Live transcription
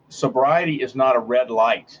sobriety is not a red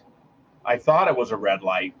light. I thought it was a red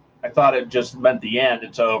light. I thought it just meant the end.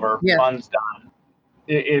 It's over. Yeah. Fun's done.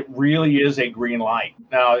 It really is a green light.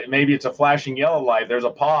 Now, maybe it's a flashing yellow light. There's a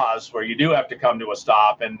pause where you do have to come to a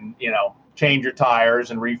stop and, change your tires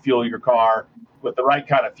and refuel your car with the right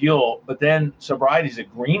kind of fuel. But then sobriety is a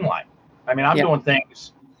green light. I mean, I'm doing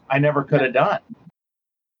things I never could have done.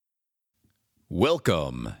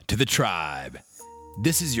 Welcome to the Tribe.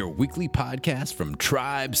 This is your weekly podcast from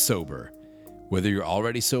Tribe Sober. Whether you're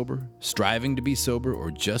already sober, striving to be sober, or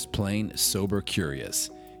just plain sober curious,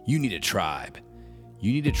 you need a tribe.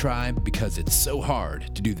 You need a tribe because it's so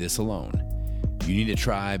hard to do this alone. You need a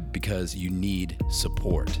tribe because you need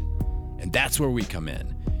support. And that's where we come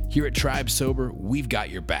in. Here at Tribe Sober, we've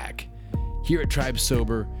got your back. Here at Tribe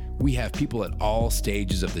Sober, we have people at all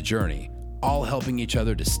stages of the journey, all helping each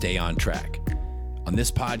other to stay on track. On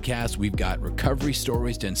this podcast, we've got recovery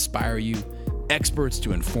stories to inspire you, experts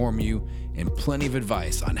to inform you, and plenty of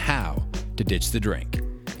advice on how to ditch the drink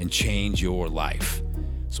and change your life.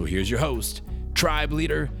 So here's your host, Tribe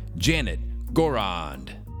Leader Janet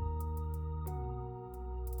Gorond.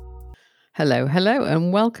 Hello,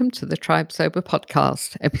 and welcome to the Tribe Sober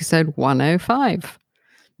Podcast, episode 105.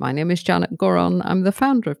 My name is Janet Gorond. I'm the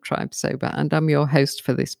founder of Tribe Sober, and I'm your host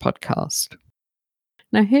for this podcast.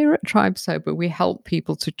 Now, here at Tribe Sober, we help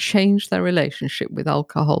people to change their relationship with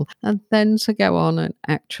alcohol and then to go on and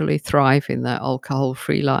actually thrive in their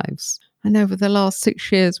alcohol-free lives. And over the last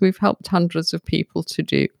 6 years, we've helped hundreds of people to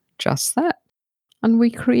do just that. And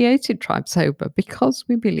we created Tribe Sober because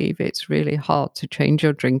we believe it's really hard to change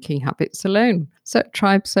your drinking habits alone. So at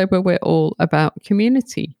Tribe Sober, we're all about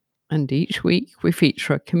community. And each week, we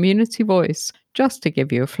feature a community voice just to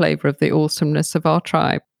give you a flavor of the awesomeness of our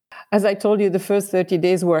tribe. As I told you, the first 30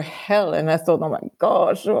 days were hell. And I thought, oh my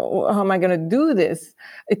gosh, how am I going to do this?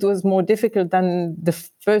 It was more difficult than the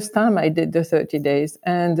first time I did the 30 days.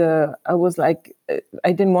 And I was like,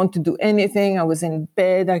 I didn't want to do anything. I was in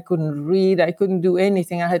bed. I couldn't read. I couldn't do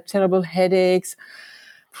anything. I had terrible headaches.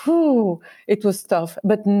 Whew, it was tough.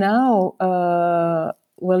 But now,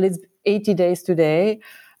 it's 80 days today.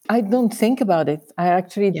 I don't think about it. I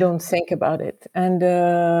actually don't think about it. And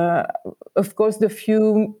of course, the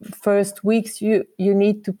few first weeks, you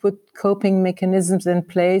need to put coping mechanisms in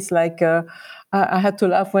place. Like I had to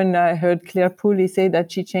laugh when I heard Claire Pooley say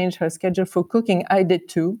that she changed her schedule for cooking. I did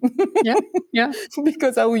too. Yeah.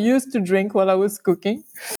 Because I used to drink while I was cooking.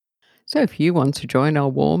 So if you want to join our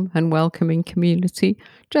warm and welcoming community,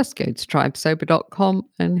 just go to tribesober.com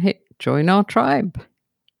and hit join our tribe.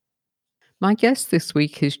 My guest this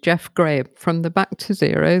week is Jeff Graham from the Back to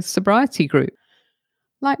Zero sobriety group.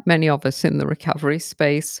 Like many of us in the recovery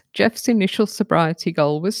space, Jeff's initial sobriety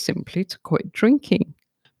goal was simply to quit drinking.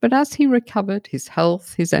 But as he recovered his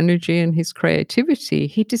health, his energy, and his creativity,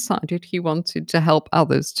 he decided he wanted to help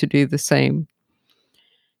others to do the same.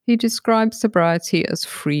 He described sobriety as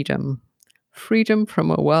freedom. Freedom from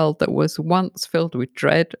a world that was once filled with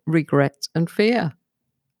dread, regret, and fear.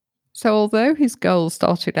 So although his goal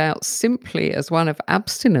started out simply as one of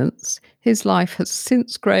abstinence, his life has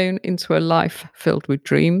since grown into a life filled with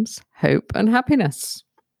dreams, hope, and happiness.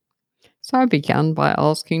 So I began by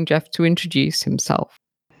asking Jeff to introduce himself.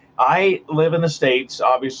 I live in the States,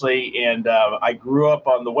 obviously, and I grew up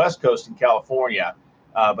on the West Coast in California,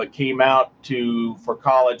 but came out for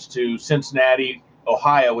college to Cincinnati,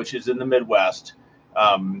 Ohio, which is in the Midwest,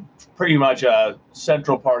 pretty much a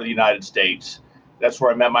central part of the United States. That's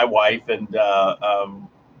where I met my wife and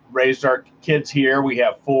raised our kids here. We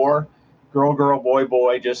have 4, girl,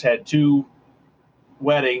 boy, just had 2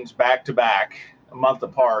 weddings back to back, a month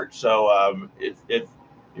apart. So if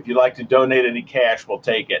you'd like to donate any cash, we'll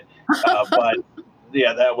take it. But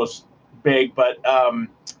yeah, that was big. But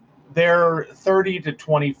they're 30 to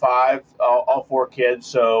 25, all 4 kids.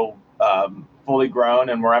 So fully grown,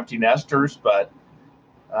 and we're empty nesters. But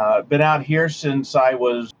been out here since I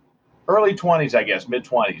was early 20s, I guess,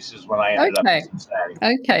 mid-20s is when I ended up in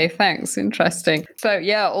Cincinnati. Okay, thanks. Interesting. So,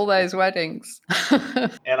 yeah, all those weddings.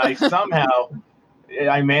 And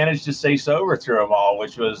I managed to stay sober through them all,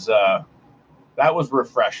 which was, that was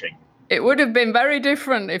refreshing. It would have been very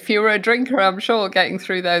different if you were a drinker, I'm sure, getting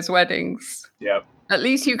through those weddings. Yep. At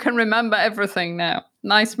least you can remember everything now.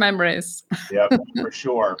 Nice memories. Yep, for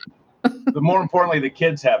sure. But more importantly, the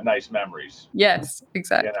kids have nice memories. Yes,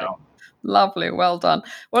 exactly. Lovely, well done.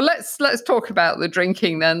 Well, let's talk about the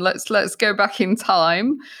drinking then. Let's go back in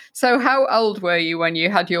time. So, how old were you when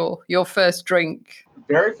you had your first drink?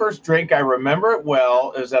 Very first drink, I remember it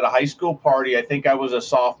well, is at a high school party. I think I was a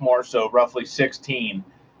sophomore, so roughly 16.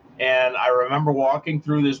 And I remember walking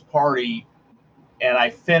through this party, and I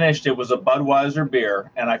finished. It was a Budweiser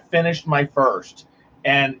beer, and I finished my first.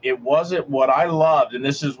 And it wasn't what I loved. And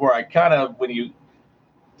this is where I kind of, when you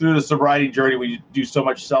through the sobriety journey, we do so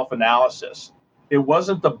much self-analysis. It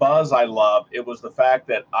wasn't the buzz I loved. It was the fact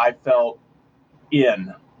that I felt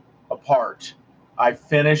a part. I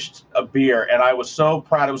finished a beer, and I was so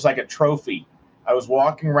proud. It was like a trophy. I was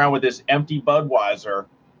walking around with this empty Budweiser.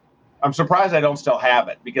 I'm surprised I don't still have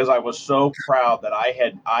it, because I was so proud that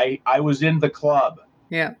I was in the club.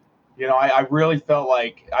 Yeah. I really felt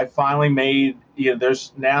like I finally made,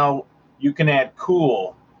 there's now, you can add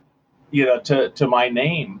cool, to my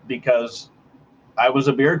name, because I was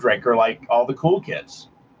a beer drinker like all the cool kids.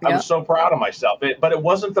 I was so proud of myself. But it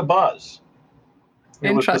wasn't the buzz.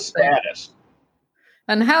 It was the status.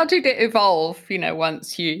 And how did it evolve,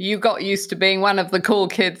 once you got used to being one of the cool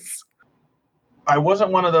kids? I wasn't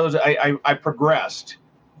one of those. I progressed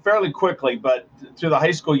fairly quickly, but through the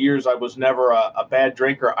high school years, I was never a bad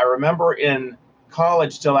drinker. I remember in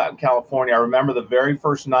college, still out in California, I remember the very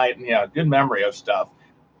first night, and good memory of stuff,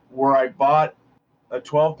 where I bought a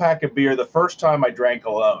 12-pack of beer the first time I drank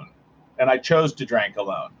alone, and I chose to drink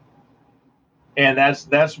alone. And that's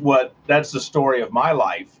the story of my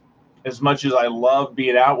life. As much as I love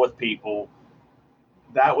being out with people,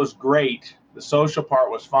 that was great. The social part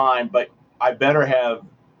was fine, but I better have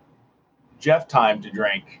Jeff time to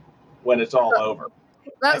drink when it's all over.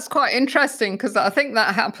 That's quite interesting, because I think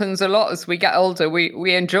that happens a lot as we get older.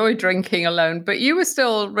 We enjoy drinking alone, but you were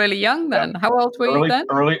still really young then. How old were you then?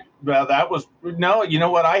 Well, you know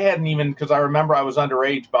what? I hadn't even, because I remember I was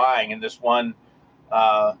underage buying, and this one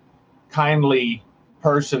kindly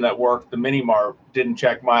person that worked the mini mart didn't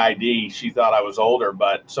check my ID. She thought I was older,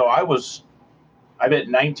 but so I bet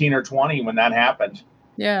 19 or 20 when that happened.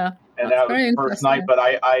 Yeah. And that was the first night, but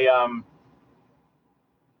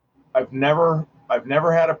I've never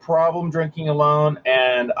had a problem drinking alone,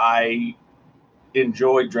 and I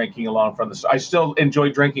enjoyed drinking alone I still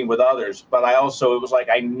enjoy drinking with others, but it was like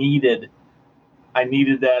I needed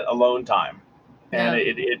that alone time. And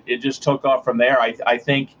it just took off from there. I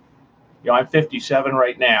think, I'm 57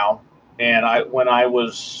 right now, and when I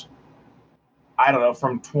was, I don't know,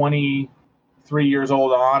 from 23 years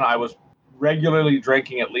old on, I was regularly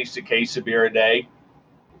drinking at least a case of beer a day.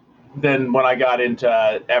 Then when I got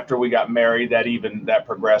after we got married, that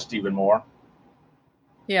progressed even more.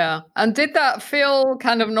 Yeah. And did that feel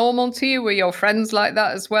kind of normal to you? Were your friends like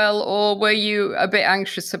that as well, or were you a bit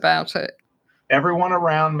anxious about it? Everyone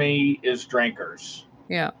around me is drinkers.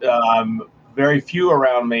 Yeah. Very few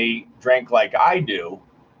around me drank like I do,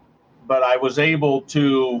 but I was able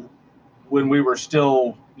to, when we were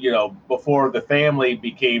still, before the family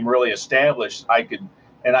became really established,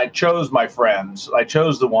 and I chose my friends. I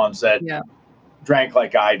chose the ones that drank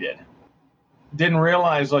like I did. Didn't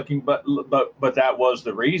realize but that was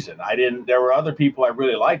the reason. There were other people I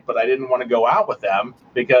really liked, but I didn't want to go out with them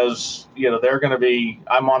they're going to be,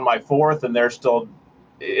 I'm on my fourth, and they're going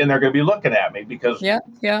to be looking at me because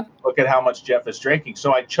look at how much Jeff is drinking.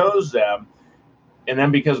 So I chose them. And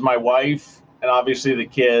then because my wife and obviously the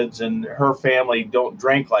kids and her family don't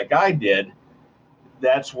drink like I did,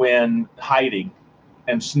 that's when hiding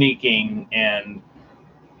and sneaking, and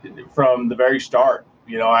from the very start,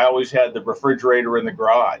 I always had the refrigerator in the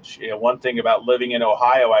garage. One thing about living in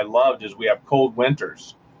Ohio I loved is we have cold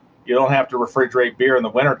winters. You don't have to refrigerate beer in the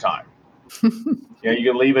wintertime. You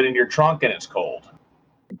can leave it in your trunk and it's cold.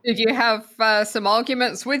 Did you have some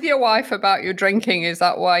arguments with your wife about your drinking? Is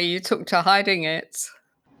that why you took to hiding it?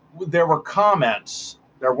 There were comments.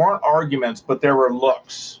 There weren't arguments, but there were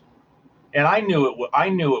looks. And I knew it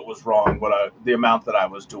was wrong, the amount that I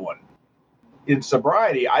was doing. In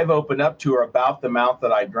sobriety, I've opened up to her about the amount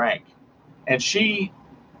that I drank. And she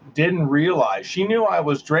didn't realize. She knew I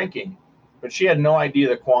was drinking, but she had no idea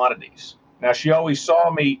the quantities. Now, she always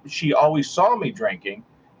saw me drinking,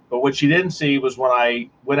 but what she didn't see was when I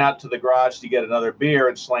went out to the garage to get another beer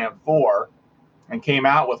and slammed 4 and came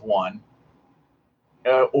out with 1,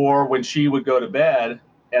 or when she would go to bed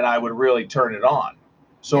and I would really turn it on.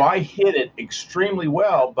 So I hid it extremely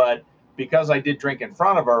well, but because I did drink in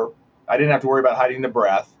front of her, I didn't have to worry about hiding the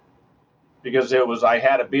breath, because I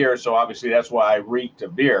had a beer, so obviously that's why I reeked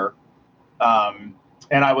of beer. And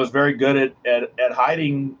I was very good at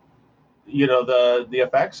hiding, the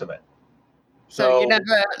effects of it. So you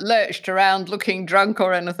never lurched around looking drunk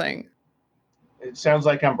or anything? It sounds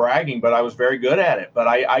like I'm bragging, but I was very good at it. But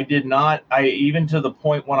I did not, even to the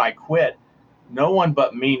point when I quit, no one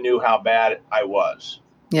but me knew how bad I was.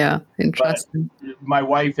 Yeah, interesting. But my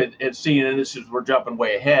wife had seen, and we're jumping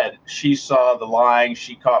way ahead. She saw the lying.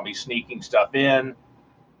 She caught me sneaking stuff in,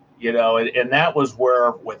 and that was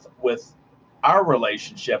where with our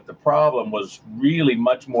relationship, the problem was really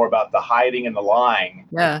much more about the hiding and the lying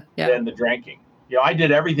than the drinking. I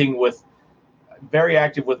did everything very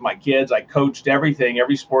active with my kids. I coached everything,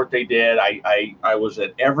 every sport they did. I was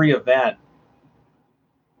at every event,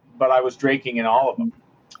 but I was drinking in all of them.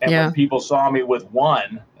 And when people saw me with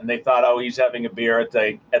one and they thought, oh, he's having a beer at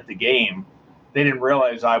the game, they didn't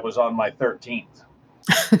realize I was on my 13th.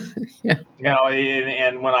 And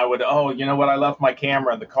when I would, I left my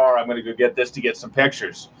camera in the car. I'm going to go get this to get some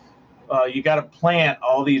pictures. You got to plant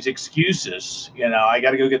all these excuses. I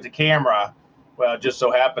got to go get the camera. Well, it just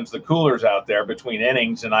so happens the cooler's out there between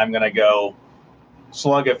innings, and I'm going to go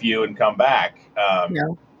slug a few and come back.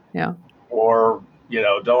 Or,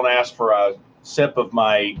 don't ask for a sip of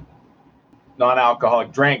my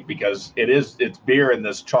non-alcoholic drink because it's beer in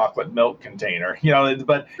this chocolate milk container.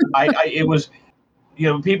 But it was.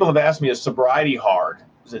 People have asked me, is sobriety hard?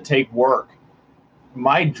 Does it take work?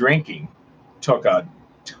 My drinking took a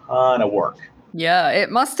ton of work. Yeah, it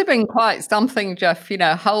must have been quite something, Jeff,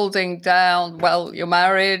 holding down, your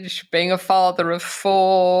marriage, being a father of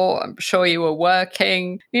 4, I'm sure you were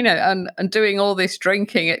working, and doing all this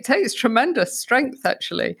drinking. It takes tremendous strength,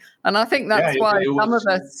 actually. And I think that's why some of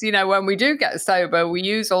us, when we do get sober, we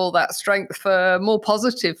use all that strength for more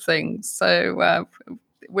positive things. So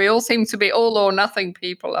we all seem to be all or nothing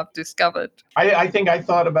people, I've discovered. I think I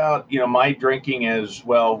thought about, my drinking as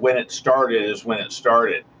well, when it started is when it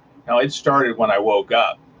started. Now, it started when I woke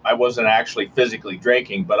up. I wasn't actually physically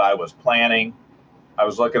drinking, but I was planning. I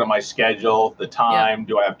was looking at my schedule, the time.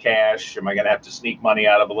 Do I have cash? Am I going to have to sneak money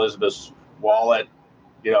out of Elizabeth's wallet?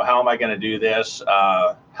 How am I going to do this?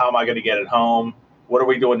 How am I going to get it home? What are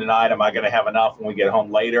we doing tonight? Am I going to have enough when we get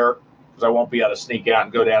home later? Because I won't be able to sneak out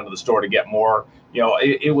and go down to the store to get more.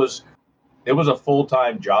 It was a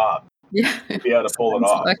full-time job to be able to pull it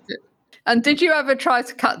off. And did you ever try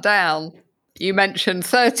to cut down? You mentioned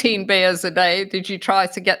 13 beers a day. Did you try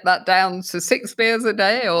to get that down to 6 beers a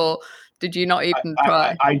day, or did you not even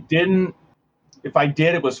try? I didn't. If I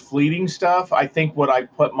did, it was fleeting stuff. I think what I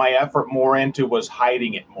put my effort more into was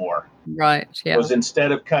hiding it more. Right, yeah. Because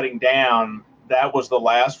instead of cutting down, that was the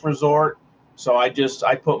last resort. So I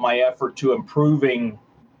put my effort to improving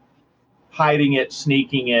hiding it,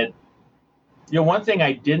 sneaking it. One thing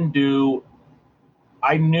I didn't do,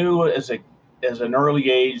 I knew as an early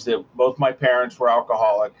age that both my parents were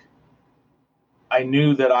alcoholic. I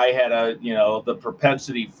knew that I had the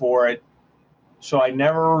propensity for it. So I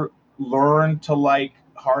never learned to like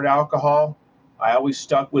hard alcohol. I always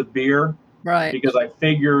stuck with beer. Right. Because I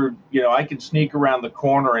figured, I could sneak around the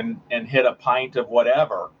corner and hit a pint of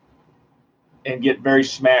whatever and get very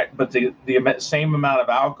smacked. But the same amount of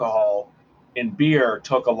alcohol in beer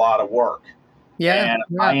took a lot of work. Yeah. And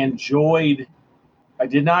I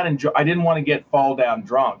didn't want to fall down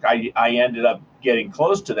drunk. I ended up getting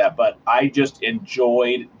close to that, but I just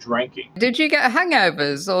enjoyed drinking. Did you get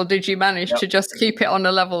hangovers, or did you manage to just keep it on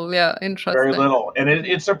a level? Yeah, interesting. Very little. And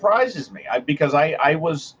it surprises me because I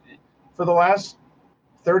was, for the last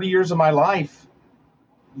 30 years of my life,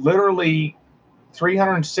 literally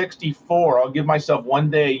 364. I'll give myself one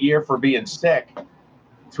day a year for being sick.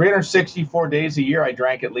 364 days a year, I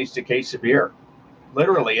drank at least a case of beer.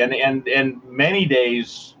 Literally, and many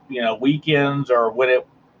days, weekends or when it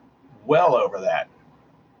well over that.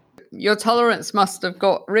 Your tolerance must have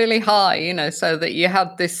got really high, so that you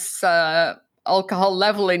had this alcohol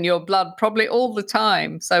level in your blood probably all the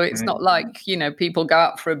time. So it's not like, people go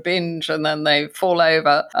out for a binge and then they fall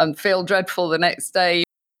over and feel dreadful the next day.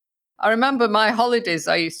 I remember my holidays,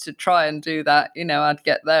 I used to try and do that. I'd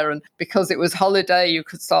get there, and because it was holiday, you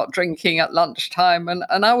could start drinking at lunchtime. And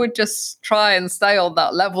I would just try and stay on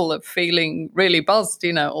that level of feeling really buzzed,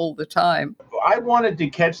 all the time. I wanted to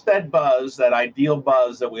catch that buzz, that ideal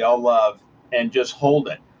buzz that we all love, and just hold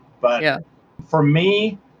it. But for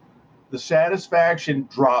me, the satisfaction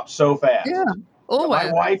drops so fast. Yeah, always.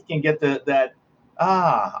 My wife can get that,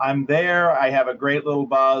 I'm there. I have a great little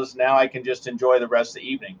buzz. Now I can just enjoy the rest of the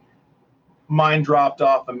evening. Mine dropped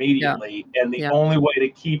off immediately, and the only way to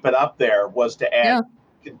keep it up there was to add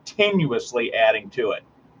continuously adding to it.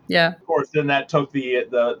 Yeah. Of course, then that took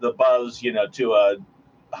the buzz, to a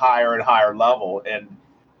higher and higher level. And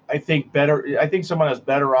I think someone has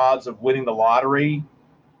better odds of winning the lottery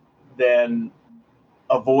than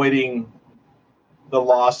avoiding the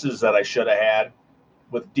losses that I should have had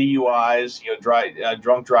with DUIs,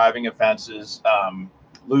 drunk driving offenses,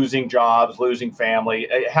 losing jobs, losing family.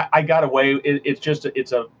 I got away.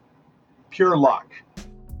 It's a pure luck.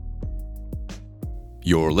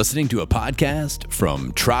 You're listening to a podcast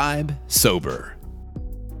from Tribe Sober.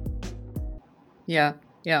 Yeah.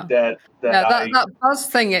 Yeah. that Yeah, I that buzz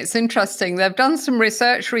thing, it's interesting. They've done some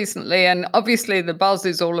research recently, and obviously the buzz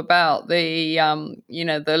is all about the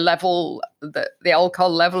the level, the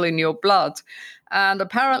alcohol level in your blood. And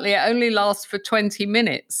apparently it only lasts for 20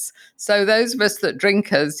 minutes. So those of us that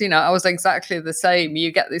drinkers, I was exactly the same.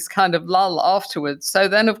 You get this kind of lull afterwards. So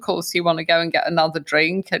then, of course, you want to go and get another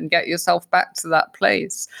drink and get yourself back to that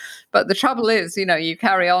place. But the trouble is, you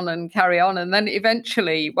carry on. And then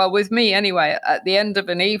eventually, well, with me anyway, at the end of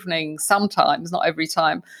an evening, sometimes, not every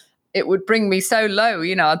time, it would bring me so low,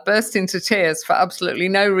 I'd burst into tears for absolutely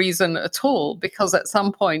no reason at all, because at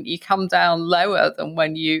some point you come down lower than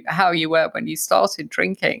how you were when you started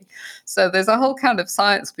drinking. So there's a whole kind of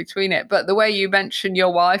science between it. But the way you mentioned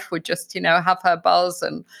your wife would just, have her buzz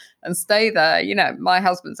and stay there, my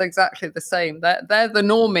husband's exactly the same. They're the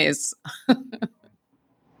normies.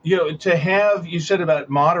 to have, you said about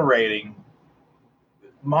moderating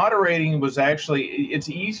was actually, it's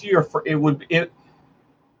easier for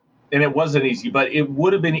and it wasn't easy, but it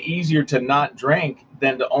would have been easier to not drink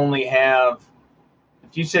than to only have,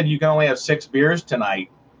 if you said you can only have 6 beers tonight,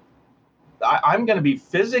 I'm going to be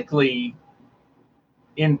physically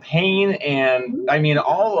in pain, and I mean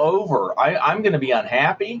all over. I'm going to be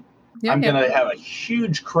unhappy. Yeah, I'm going to have a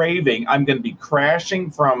huge craving. I'm going to be crashing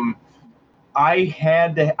from,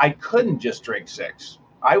 I couldn't just drink 6.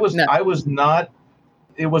 I was not,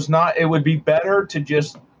 it would be better to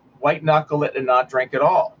just white knuckle it and not drink at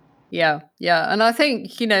all. Yeah. And I think,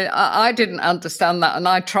 I didn't understand that. And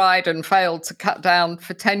I tried and failed to cut down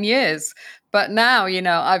for 10 years. But now,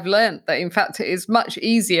 I've learned that, in fact, it is much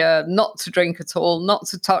easier not to drink at all, not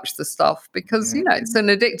to touch the stuff, because, it's an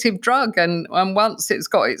addictive drug. And once it's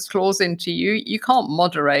got its claws into you, you can't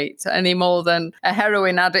moderate any more than a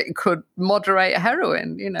heroin addict could moderate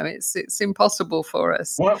heroin. It's impossible for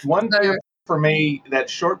us. One beer for me, that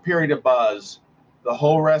short period of buzz, the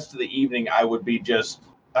whole rest of the evening, I would be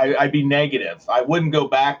I'd be negative. I wouldn't go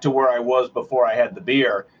back to where I was before I had the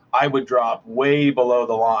beer. I would drop way below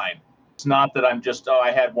the line. It's not that I'm just,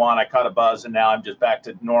 I had one, I caught a buzz, and now I'm just back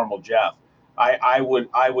to normal Jeff. I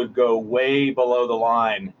would go way below the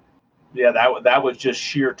line. Yeah, that was just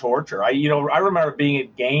sheer torture. I remember being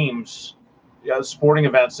at games, sporting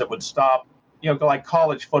events that would stop, like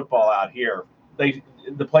college football out here.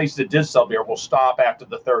 The place that did sell beer will stop after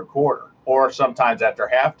the third quarter, or sometimes after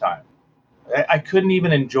halftime. I couldn't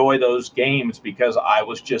even enjoy those games because I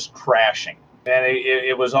was just crashing. And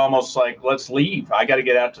it was almost like, let's leave. I got to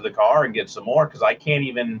get out to the car and get some more, because I can't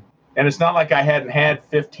even. And it's not like I hadn't had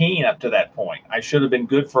 15 up to that point. I should have been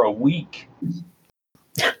good for a week.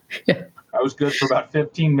 Yeah. I was good for about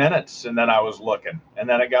 15 minutes, and then I was looking, and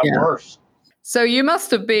then it got worse. So you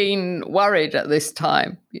must have been worried at this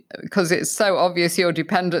time, because it's so obvious your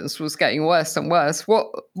dependence was getting worse and worse.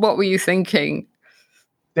 What were you thinking?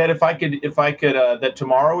 That if I could, that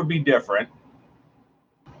tomorrow would be different.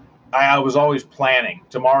 I was always planning.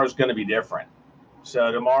 Tomorrow's going to be different.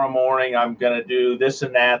 So tomorrow morning, I'm going to do this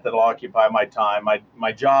and that'll occupy my time.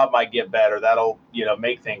 My job might get better. That'll,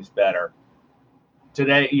 make things better.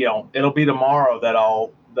 Today, it'll be tomorrow that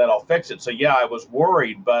I'll fix it. So yeah, I was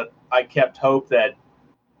worried, but I kept hope that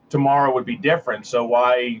tomorrow would be different. So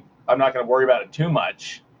I'm not going to worry about it too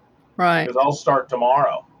much. Right. Because I'll start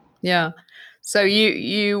tomorrow. Yeah. So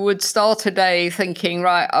you would start a day thinking,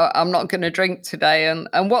 right, I'm not going to drink today.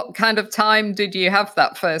 And what kind of time did you have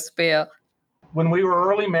that first beer? When we were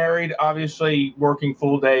early married, obviously working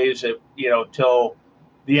full days, till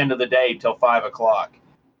the end of the day, till 5 o'clock.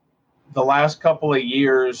 The last couple of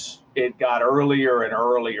years, it got earlier and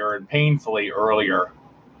earlier and painfully earlier,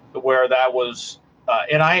 where that was,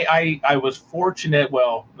 and I was fortunate.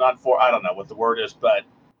 Well, I don't know what the word is, but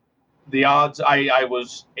the odds, I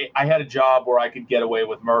had a job where I could get away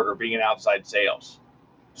with murder, being in outside sales.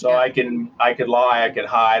 So I could lie, I could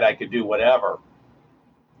hide, I could do whatever.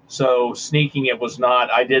 So sneaking, it was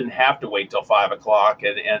not, I didn't have to wait till 5 o'clock.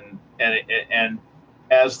 And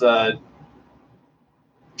as the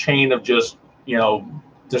chain of just,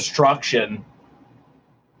 destruction,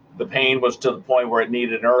 the pain was to the point where it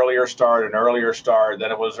needed an earlier start.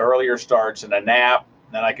 Then it was earlier starts and a nap.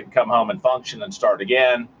 Then I could come home and function and start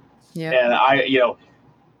again. Yeah.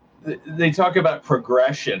 And they talk about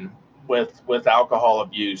progression with alcohol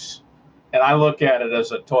abuse, and I look at it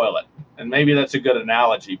as a toilet. And maybe that's a good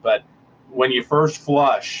analogy, but when you first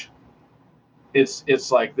flush,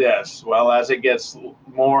 it's like this. Well, as it gets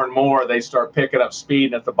more and more, they start picking up speed,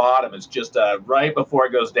 and at the bottom, it's just right before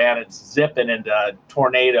it goes down, it's zipping into a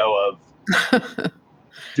tornado of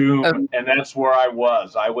doom. And that's where I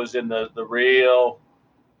was. I was in the real.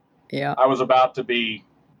 Yeah. I was about to be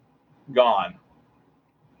gone.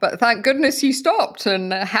 But thank goodness you stopped.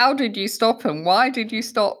 And how did you stop? And why did you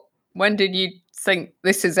stop? When did you think,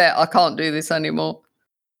 this is it, I can't do this anymore?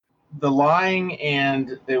 The lying,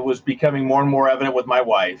 and it was becoming more and more evident with my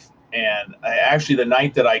wife. And actually, the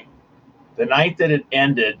night that it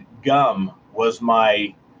ended, gum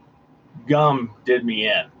did me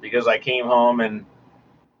in, because I came home and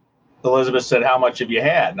Elizabeth said, "How much have you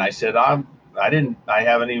had?" And I said, I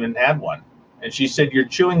haven't even had one. And she said, "You're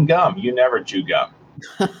chewing gum. You never chew gum.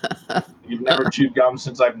 You've never chewed gum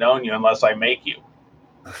since I've known you, unless I make you."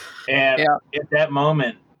 And at that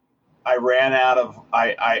moment, I ran out of,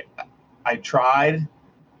 I tried,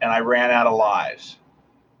 and I ran out of lies.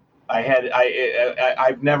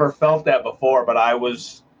 I've never felt that before, but I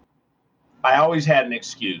always had an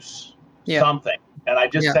excuse, something. And I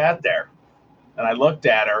just sat there and I looked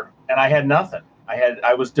at her and I had nothing.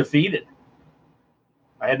 I was defeated.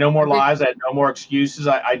 I had no more lies. I had no more excuses.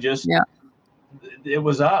 It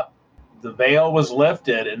was up. The veil was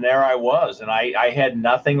lifted, and there I was, and I had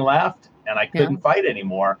nothing left, and I couldn't fight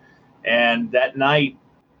anymore. And that night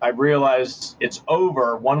I realized it's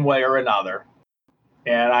over one way or another.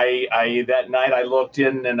 And that night I looked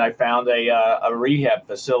in and I found a rehab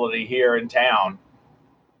facility here in town.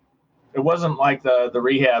 It wasn't like the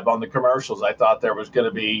rehab on the commercials. I thought there was going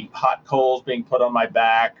to be hot coals being put on my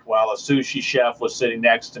back while a sushi chef was sitting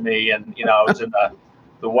next to me, and I was in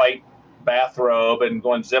the white bathrobe and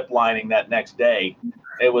going zip lining that next day.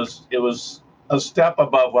 It was a step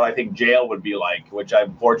above what I think jail would be like, which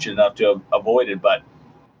I'm fortunate enough to have avoided. But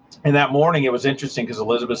in that morning, it was interesting because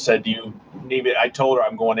Elizabeth said, "Do you need me?" I told her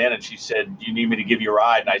I'm going in, and she said, "Do you need me to give you a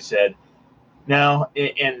ride?" And I said, "No."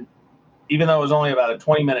 And even though it was only about a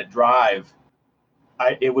 20-minute drive,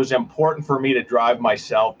 it was important for me to drive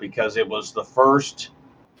myself, because it was the first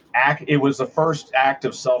act. It was the first act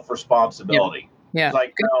of self-responsibility. Yeah. It's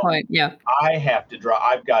like, good point. Yeah. I have to drive.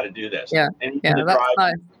 I've got to do this. Yeah. And even to drive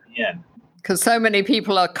nice. in. Because so many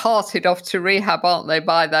people are carted off to rehab, aren't they,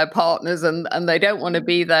 by their partners, and they don't want to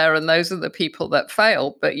be there, and those are the people that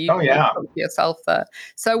fail. But you took yourself there.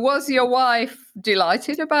 So was your wife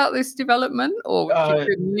delighted about this development, or was she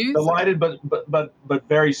good news? Delighted, but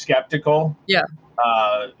very skeptical. Yeah.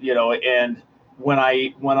 And when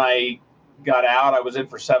I got out, I was in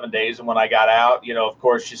for 7 days, and when I got out, of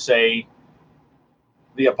course, you say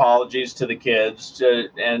the apologies to the kids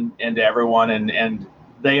and to everyone, and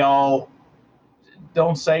they all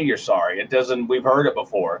don't say you're sorry. It doesn't. We've heard it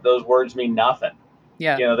before. Those words mean nothing.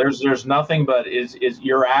 Yeah. There's nothing, but is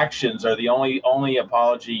your actions are the only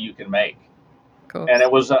apology you can make. And it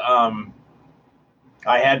was I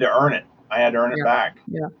had to earn it. I had to earn it back.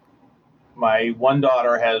 Yeah. My one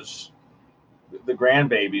daughter has the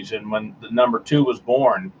grandbabies, and when the number 2 was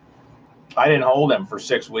born, I didn't hold him for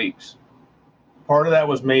 6 weeks. Part of that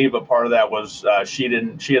was me, but part of that was she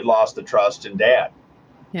had lost the trust in Dad.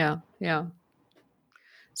 Yeah.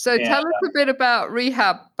 So tell us a bit about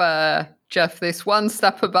rehab, Jeff, this one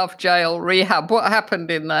step above jail rehab. What happened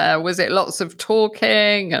in there? Was it lots of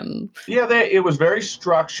talking? And it was very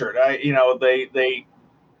structured. They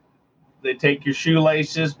take your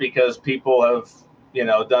shoelaces because people have,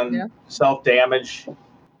 done self-damage.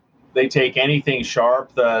 They take anything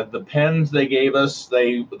sharp. The pens they gave us,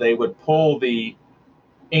 they would pull the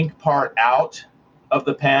ink part out of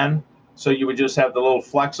the pen. So you would just have the little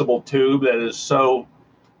flexible tube that is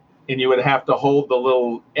and you would have to hold the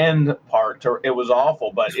little end part. It was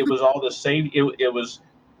awful, but it was all the same. It was,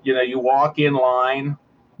 you walk in line,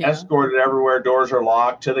 escorted everywhere, doors are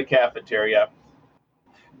locked, to the cafeteria.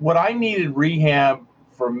 What I needed rehab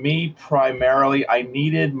for me primarily, I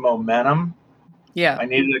needed momentum. Yeah. I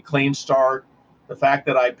needed a clean start. The fact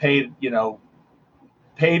that I paid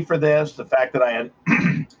for this, the fact that I had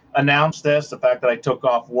announced this, the fact that I took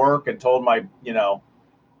off work and told my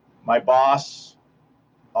boss,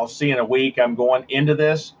 "I'll see you in a week, I'm going into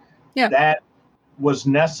this." Yeah. That was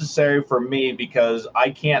necessary for me, because I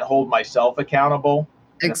can't hold myself accountable.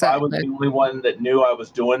 Exactly. If I was the only one that knew I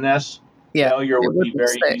was doing this, failure would be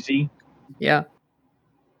very easy. Yeah.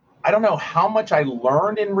 I don't know how much I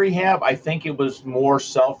learned in rehab. I think it was more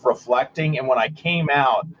self-reflecting. And when I came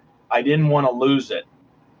out, I didn't want to lose it.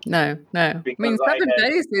 No. I mean, 7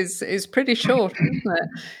 days is pretty short, isn't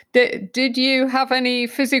it? Did you have any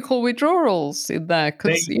physical withdrawals in there?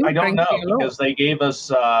 I don't know, because they gave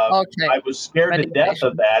us. I was scared to death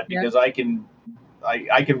of that, because I can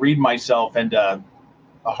read myself into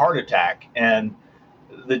a heart attack, and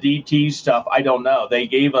the DT stuff, I don't know. They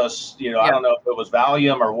gave us, I don't know if it was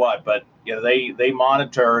Valium or what, but they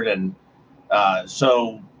monitored, and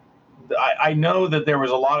so. I know that there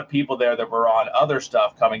was a lot of people there that were on other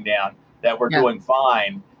stuff coming down that were doing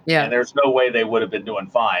fine. Yeah. And there's no way they would have been doing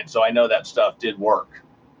fine. So I know that stuff did work.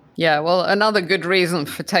 Yeah, well, another good reason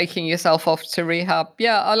for taking yourself off to rehab.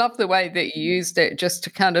 Yeah, I love the way that you used it just to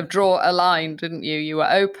kind of draw a line, didn't you? You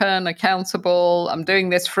were open, accountable. I'm doing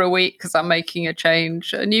this for a week because I'm making a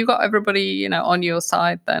change. And you got everybody, on your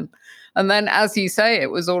side then. And then, as you say,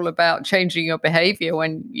 it was all about changing your behavior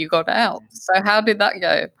when you got out. So how did that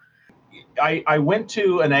go? I went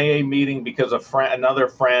to an AA meeting because another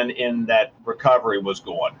friend in that recovery was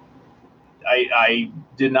going. I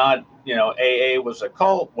did not, AA was a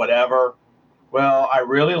cult, whatever. Well, I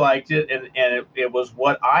really liked it, and it was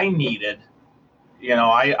what I needed.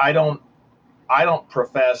 I don't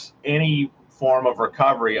profess any form of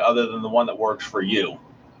recovery other than the one that works for you.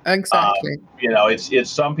 Exactly. It's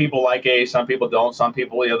some people like AA, some people don't. Some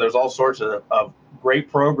people, there's all sorts of great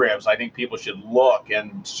programs. I think people should look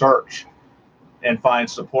and search and find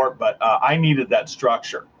support. But I needed that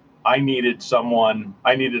structure. I needed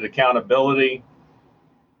accountability.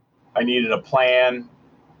 I needed a plan.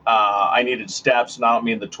 I needed steps, and I don't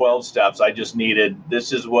mean the 12 steps. I just needed,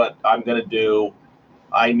 this is what I'm going to do.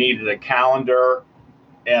 I needed a calendar,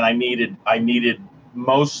 and I needed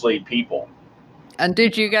mostly people. And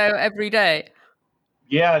did you go every day?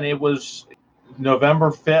 Yeah, and it was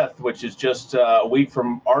November 5th, which is just a week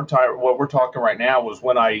from our time. What we're talking right now was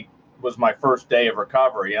my first day of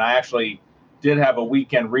recovery, and I actually did have a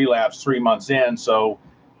weekend relapse 3 months in, so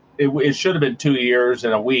it should have been 2 years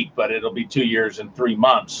in a week, but it'll be 2 years and 3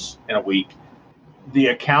 months in a week. The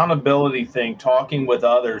accountability thing, talking with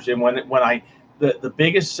others, and the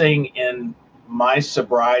biggest thing in my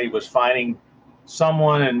sobriety was finding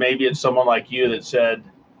someone, and maybe it's someone like you that said,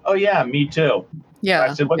 "Oh yeah, me too." Yeah.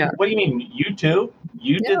 I said, "What do you mean, you too?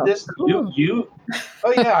 You did this? Cool. You?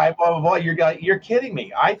 Oh yeah, I blah blah blah. You're kidding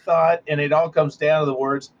me. I thought," and it all comes down to the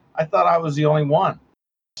words, "I thought I was the only one."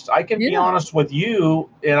 I can be honest with you,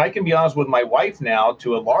 and I can be honest with my wife now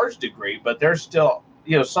to a large degree, but there's still,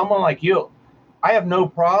 someone like you. I have no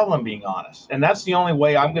problem being honest. And that's the only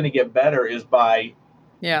way I'm going to get better is by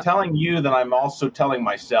telling you that I'm also telling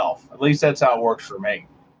myself. At least that's how it works for me.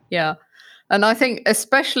 Yeah. And I think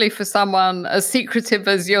especially for someone as secretive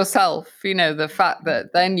as yourself, the fact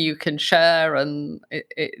that then you can share, and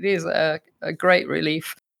it is a great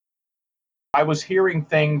relief. I was hearing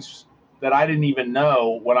things that I didn't even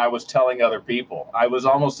know when I was telling other people. I was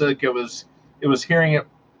almost like it was hearing it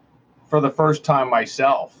for the first time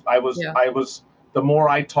myself. I was the more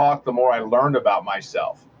I talked, the more I learned about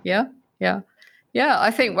myself. Yeah.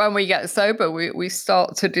 I think when we get sober, we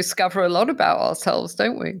start to discover a lot about ourselves,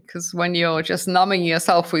 don't we? Because when you're just numbing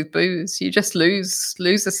yourself with booze, you just lose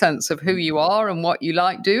a sense of who you are and what you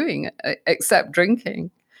like doing, except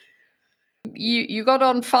drinking. You got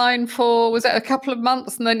on fine for, was it a couple of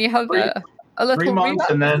months, and then you had a little 3 months,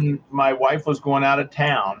 relapse? and then my wife was going out of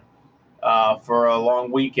town for a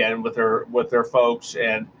long weekend with her folks.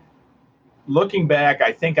 And looking back,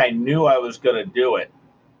 I think I knew I was going to do it,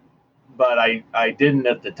 but I didn't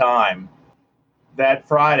at the time. That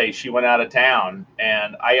Friday, she went out of town,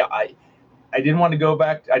 and I didn't want to go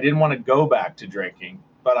back. I didn't want to go back to drinking,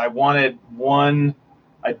 but I wanted one.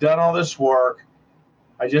 I'd done all this work.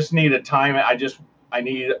 I just need a time. I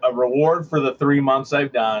need a reward for the 3 months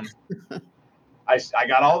I've done. I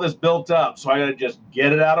got all this built up, so I got to just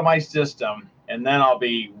get it out of my system, and then I'll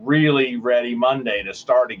be really ready Monday to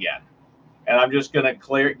start again. And I'm just going to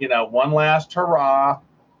clear, one last hurrah,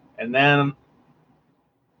 and then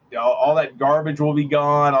all that garbage will be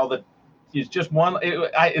gone. It's just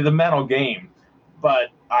the mental game. But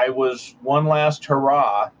I was one last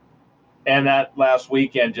hurrah, and that last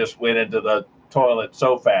weekend just went into the toilet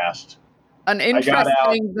so fast. And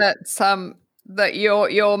interesting that your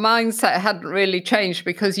mindset hadn't really changed,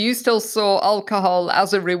 because you still saw alcohol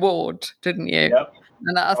as a reward, didn't you? Yep.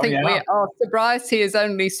 And I think our sobriety is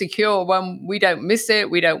only secure when we don't miss it,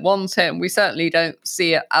 we don't want it, and we certainly don't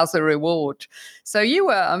see it as a reward. So you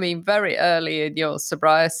were, very early in your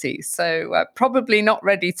sobriety, so probably not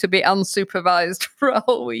ready to be unsupervised for a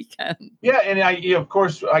whole weekend. Yeah, and of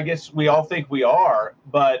course, I guess we all think we are,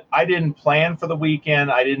 but I didn't plan for the weekend.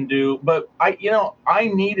 But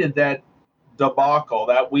I needed that debacle,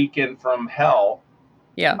 that weekend from hell.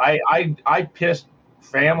 Yeah. I pissed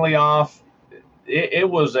family off. It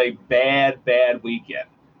was a bad weekend,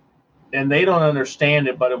 and they don't understand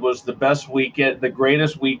it, but it was the best weekend, the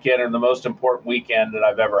greatest weekend, or the most important weekend that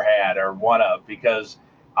I've ever had, or one of, because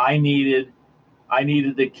I needed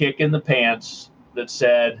the kick in the pants that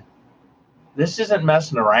said, this isn't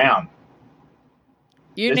messing around.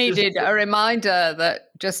 You needed a reminder that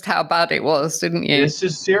just how bad it was, didn't you? This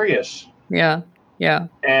is serious. Yeah.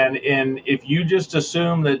 And if you just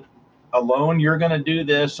assume that alone, you're going to do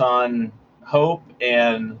this on hope,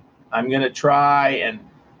 and I'm going to try. And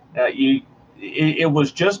it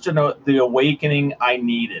was just the awakening I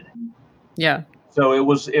needed. Yeah. So it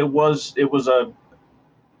was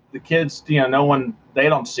the kids, they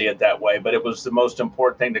don't see it that way, but it was the most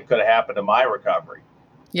important thing that could have happened to my recovery.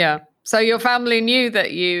 Yeah. So your family knew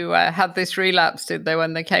that you had this relapse, did they,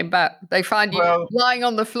 when they came back? They find you lying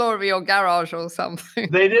on the floor of your garage or something.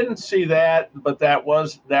 They didn't see that, but that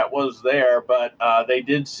was there. But they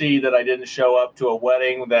did see that I didn't show up to a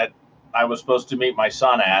wedding that I was supposed to meet my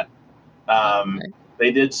son at. Okay.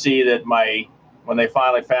 They did see that when they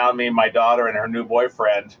finally found me, my daughter and her new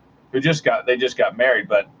boyfriend, they just got married,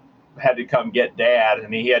 but had to come get Dad,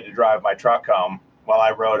 and he had to drive my truck home while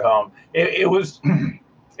I rode home. It was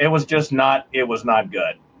not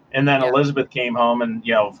good. And then Elizabeth came home, and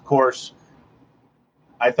of course,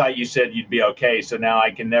 I thought you said you'd be okay, so now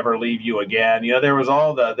I can never leave you again. There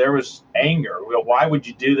was anger. Why would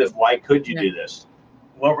you do this? Why could you do this?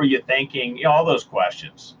 What were you thinking? All those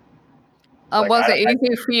questions. And was it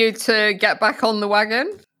easy for you to get back on the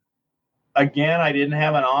wagon? Again, I didn't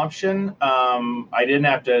have an option. I didn't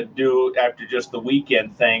have to do, after just the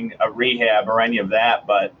weekend thing, a rehab or any of that.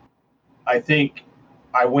 But I think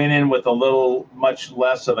I went in with much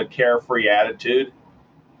less of a carefree attitude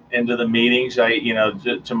into the meetings.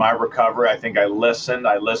 To my recovery, I think I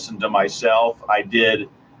listened to myself. I did.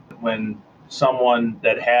 When someone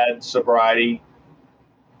that had sobriety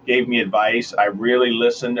gave me advice, I really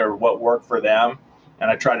listened to what worked for them. And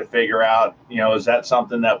I tried to figure out, is that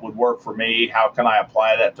something that would work for me? How can I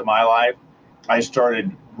apply that to my life? I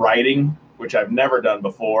started writing, which I've never done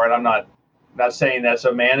before. And I'm not saying that's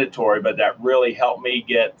a mandatory, but that really helped me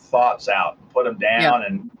get thoughts out and put them down.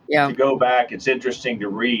 And to go back, it's interesting to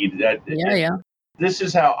read. This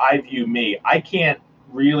is how I view me. I can't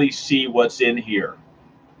really see what's in here.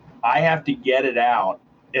 I have to get it out,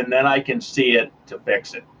 and then I can see it to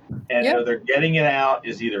fix it. And they're getting it out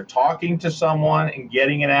is either talking to someone and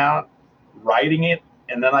getting it out, writing it,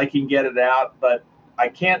 and then I can get it out. But I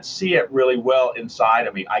can't see it really well inside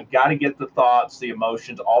of me. I got to get the thoughts, the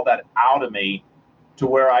emotions, all that out of me to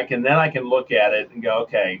where I can look at it and go,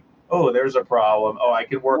 okay, oh, there's a problem. Oh, I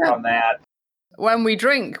can work on that. When we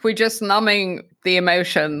drink, we're just numbing the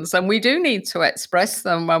emotions, and we do need to express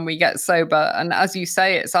them when we get sober. And as you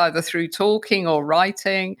say, it's either through talking or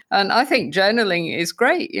writing. And I think journaling is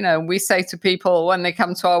great. We say to people when they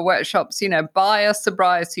come to our workshops, buy a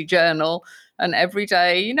sobriety journal. And every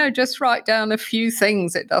day, just write down a few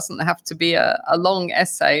things. It doesn't have to be a long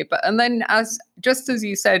essay. And then just as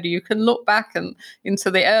you said, you can look back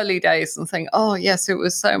into the early days and think, oh, yes, it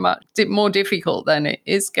was so much more difficult than it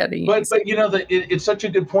is getting. But it's such a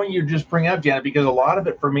good point you just bring up, Janet, because a lot of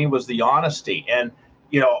it for me was the honesty. And,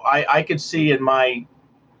 I could see in my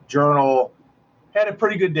journal, had a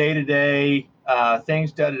pretty good day today,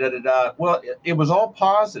 things, da-da-da-da-da. Well, it was all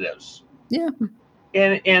positives. Yeah.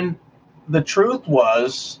 And the truth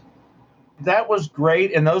was, that was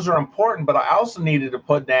great, and those are important, but I also needed to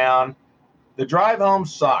put down, the drive home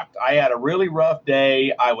sucked. I had a really rough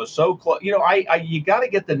day. I was so close. You got to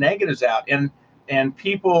get the negatives out. And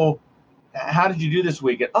people, how did you do this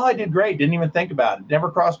weekend? Oh, I did great. Didn't even think about it. Never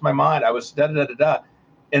crossed my mind. I was da-da-da-da-da.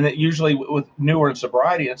 And that usually with newer in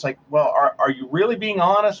sobriety, it's like, well, are you really being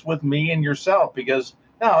honest with me and yourself? Because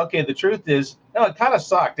no, okay, the truth is, no, it kind of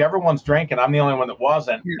sucked. Everyone's drinking. I'm the only one that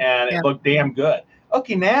wasn't, and it looked damn good.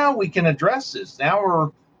 Okay, now we can address this.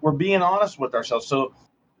 Now we're being honest with ourselves. So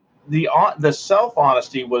the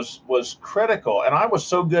self-honesty was critical, and I was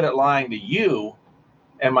so good at lying to you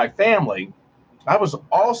and my family. I was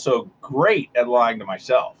also great at lying to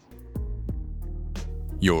myself.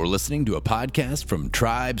 You're listening to a podcast from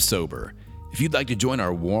Tribe Sober. If you'd like to join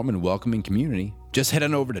our warm and welcoming community, just head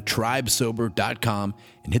on over to tribesober.com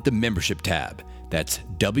and hit the membership tab. That's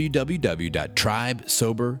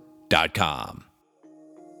www.tribesober.com.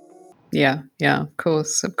 Yeah, of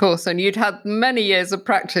course. And you'd had many years of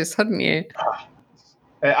practice, hadn't you?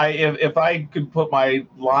 If I could put my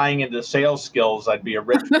lying into sales skills, I'd be a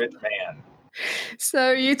rich man.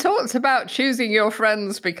 So you talked about choosing your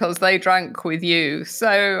friends because they drank with you.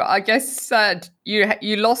 So I guess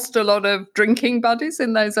you lost a lot of drinking buddies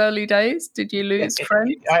in those early days. Did you lose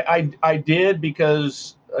friends? I did,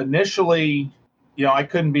 because initially, I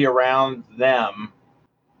couldn't be around them.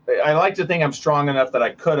 I like to think I'm strong enough that I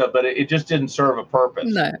could have, but it just didn't serve a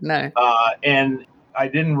purpose. No. And I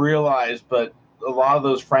didn't realize, but a lot of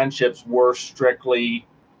those friendships were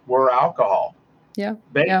alcohol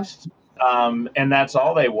based. And that's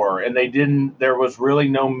all they were. And there was really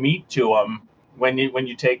no meat to them when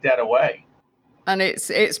you take that away. And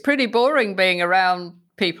it's pretty boring being around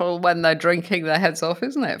people when they're drinking their heads off,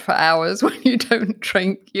 isn't it? For hours when you don't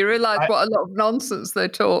drink, you realize what a lot of nonsense they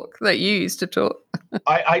talk that you used to talk.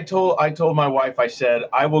 I told my wife, I said,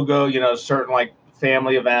 I will go, certain like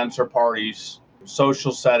family events or parties,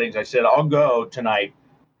 social settings. I said, I'll go tonight.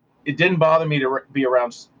 It didn't bother me to be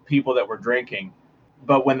around people that were drinking,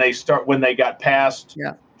 but when they got past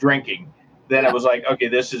drinking, then it was like, okay,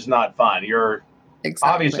 this is not fun.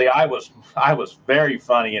 Obviously I was very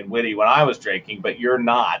funny and witty when I was drinking, but you're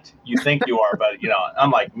not. You think you are, but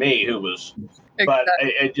unlike me, who was. But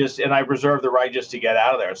it just, and I reserve the right just to get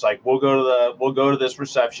out of there. It's like we'll go to this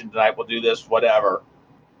reception tonight. We'll do this, whatever.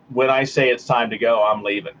 When I say it's time to go, I'm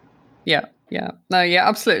leaving. Yeah. No, you're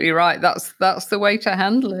absolutely right. That's the way to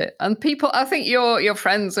handle it. And people, I think your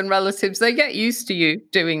friends and relatives, they get used to you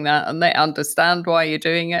doing that, and they understand why you're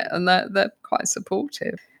doing it, and they're quite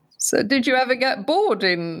supportive. So, did you ever get bored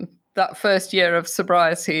in that first year of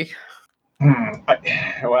sobriety?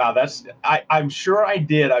 Wow, I'm sure I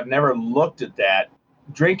did. I've never looked at that.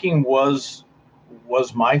 Drinking was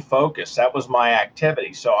my focus. That was my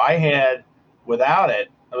activity. So without it,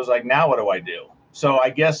 I was like, now what do I do? So I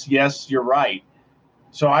guess, yes, you're right.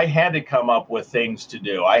 So I had to come up with things to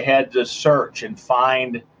do. I had to search and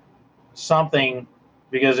find something,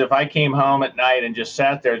 because if I came home at night and just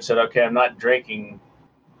sat there and said, okay, I'm not drinking.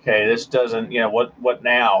 Okay, this doesn't, what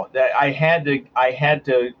now? I had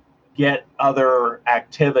to get other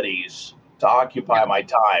activities to occupy my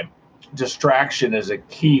time. Distraction is a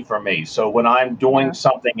key for me. So when I'm doing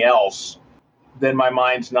something else, then my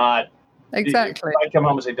mind's not. Exactly. If I come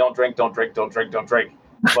home and say, don't drink.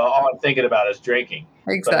 Well, all I'm thinking about is drinking.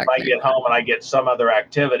 Exactly. But if I get home and I get some other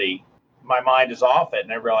activity, my mind is off it.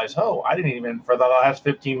 And I realize, I didn't even, for the last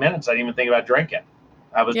 15 minutes, I didn't even think about drinking.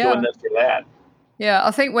 I was doing this or that. Yeah,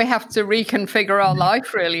 I think we have to reconfigure our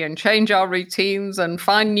life really and change our routines and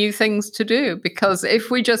find new things to do, because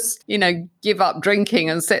if we just, give up drinking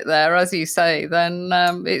and sit there, as you say, then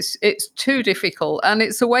it's too difficult and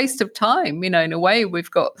it's a waste of time. In a way,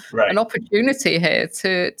 we've got an opportunity here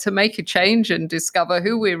to make a change and discover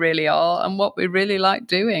who we really are and what we really like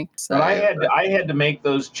doing. So but I had to make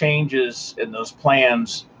those changes and those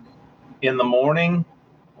plans in the morning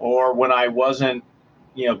or when I wasn't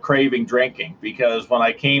craving drinking, because when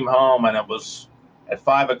I came home and it was at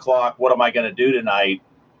 5:00, what am I going to do tonight?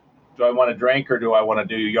 Do I want to drink or do I want to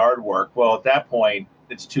do yard work? Well, at that point,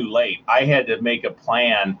 it's too late. I had to make a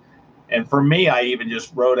plan. And for me, I even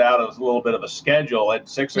just wrote out a little bit of a schedule. At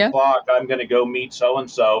 6:00, I'm going to go meet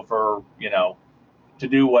so-and-so for, to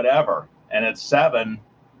do whatever. And at 7,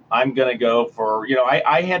 I'm going to go for,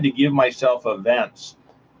 I had to give myself events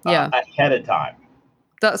ahead of time.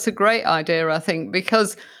 That's a great idea, I think,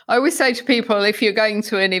 because I always say to people, if you're going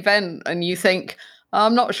to an event and you think,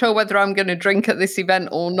 I'm not sure whether I'm going to drink at this event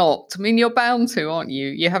or not. I mean, you're bound to, aren't you?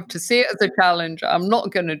 You have to see it as a challenge. I'm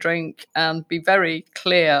not going to drink, and be very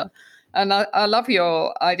clear. And I love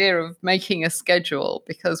your idea of making a schedule,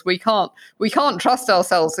 because we can't trust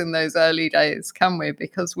ourselves in those early days, can we?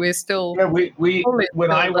 Because we're still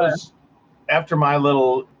after my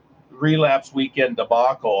little relapse weekend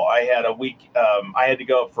debacle, I had a week. I had to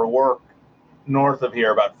go up for work north of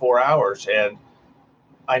here about 4 hours, and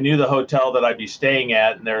I knew the hotel that I'd be staying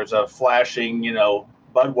at, and there's a flashing,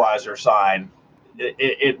 Budweiser sign.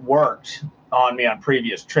 It worked on me on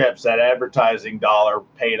previous trips. That advertising dollar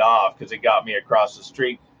paid off because it got me across the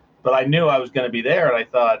street. But I knew I was going to be there, and I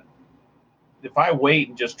thought, if I wait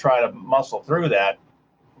and just try to muscle through that,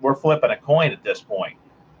 we're flipping a coin at this point.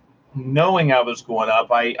 Knowing I was going up,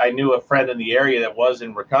 I knew a friend in the area that was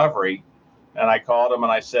in recovery, and I called him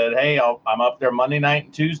and I said, hey, I'm up there Monday night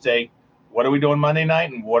and Tuesday. What are we doing Monday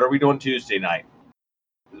night and what are we doing Tuesday night?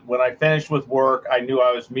 When I finished with work, I knew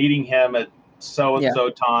I was meeting him at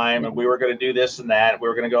so-and-so time, and we were going to do this and that. We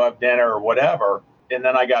were going to go have dinner or whatever. And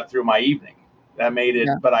then I got through my evening. That made it,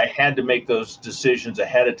 but I had to make those decisions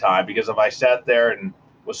ahead of time, because if I sat there and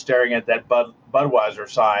was staring at that Budweiser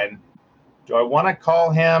sign, do I want to call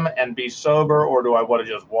him and be sober, or do I want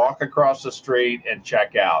to just walk across the street and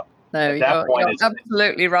check out? No, you're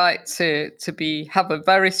absolutely right to have a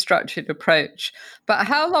very structured approach. But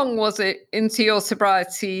how long was it into your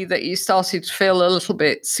sobriety that you started to feel a little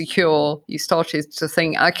bit secure? You started to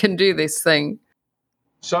think, I can do this thing.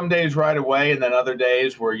 Some days right away, and then other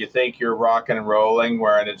days where you think you're rocking and rolling,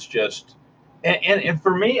 where it's just, and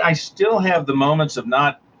for me, I still have the moments of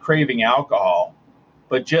not craving alcohol,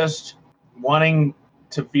 but just wanting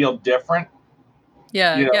to feel different.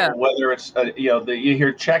 Whether it's you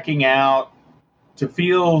hear checking out, to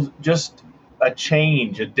feel just a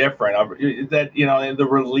change, a different, that the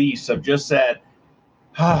release of just that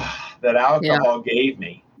that alcohol gave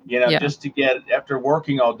me. Yeah. just to get after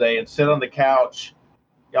working all day and sit on the couch.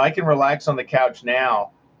 I can relax on the couch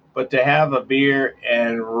now, but to have a beer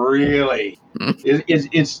and really,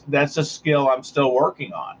 that's a skill I'm still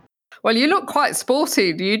working on. Well, you look quite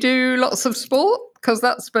sporty. Do you do lots of sport? Because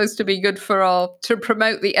that's supposed to be good to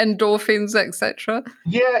promote the endorphins, etc.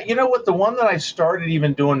 Yeah, you know what? The one that I started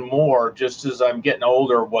even doing more just as I'm getting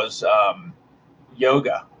older was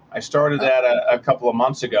yoga. I started that a couple of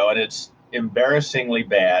months ago, and it's embarrassingly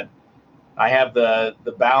bad. I have the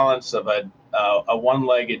balance of a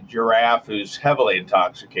one-legged giraffe who's heavily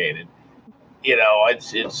intoxicated.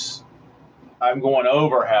 It's I'm going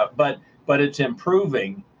over half, but it's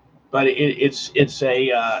improving. But it's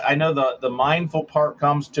a I know the mindful part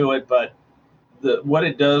comes to it, but what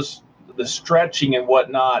it does, the stretching and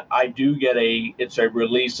whatnot, I do get it's a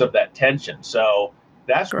release of that tension. So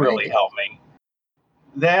that's really Great. helped me.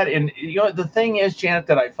 That, and the thing is, Janet,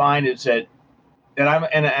 that I find is that, and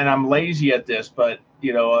I'm lazy at this, but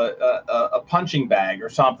a punching bag or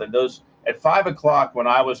something. Those at 5 o'clock when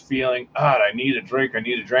I was feeling, I need a drink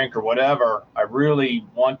or whatever. I really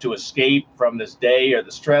want to escape from this day or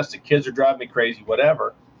the stress. The kids are driving me crazy,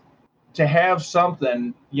 whatever. To have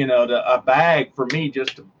something, a bag for me,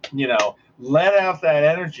 just to, let out that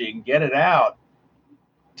energy and get it out,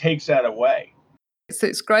 takes that away.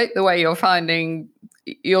 It's great the way you're finding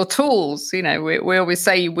your tools. We always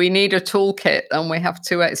say we need a toolkit and we have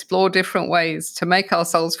to explore different ways to make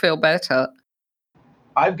ourselves feel better.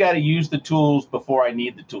 I've got to use the tools before I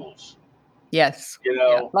need the tools. Yes.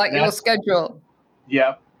 Like your schedule.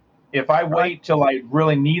 Yep. If I wait till I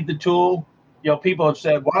really need the tool, people have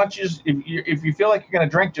said, why don't you just, if you feel like you're going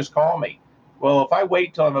to drink, just call me. Well, if I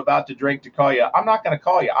wait till I'm about to drink to call you, I'm not going to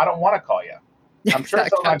call you. I don't want to call you. I'm sure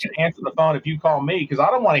someone can answer the phone if you call me, because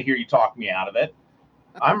I don't want to hear you talk me out of it.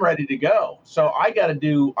 I'm ready to go. So I got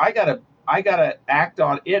to act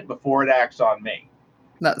on it before it acts on me.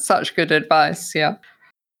 That's such good advice. Yeah.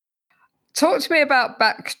 Talk to me about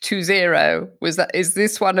Back to Zero. Is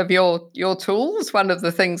this one of your tools? One of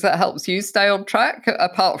the things that helps you stay on track,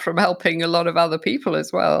 apart from helping a lot of other people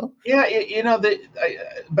as well? Yeah,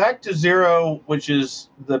 Back to Zero, which is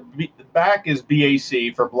back is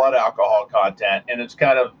BAC for blood alcohol content, and it's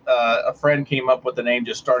kind of a friend came up with the name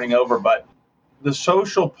just starting over, but the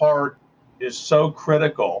social part is so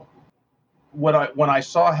critical. When I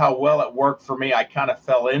saw how well it worked for me, I kind of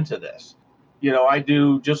fell into this. I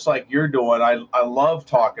do just like you're doing. I love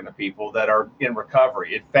talking to people that are in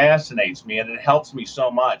recovery. It fascinates me and it helps me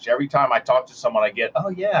so much. Every time I talk to someone, I get, oh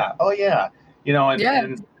yeah,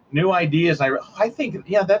 and new ideas. I think,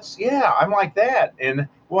 I'm like that. And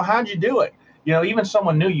well, how'd you do it? Even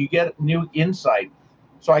someone new, you get new insight.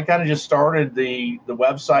 So I kind of just started the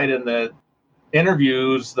website and the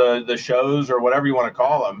interviews, the shows, or whatever you want to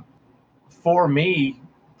call them, for me,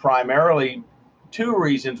 primarily. Two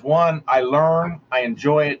reasons. One, I learn, I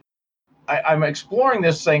enjoy it. I'm exploring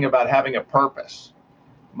this thing about having a purpose.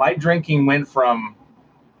 My drinking went from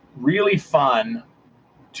really fun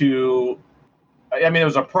to, it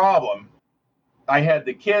was a problem. I had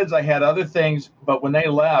the kids, I had other things, but when they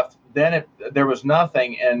left, then there was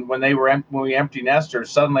nothing. And when we empty nesters,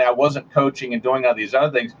 suddenly I wasn't coaching and doing all these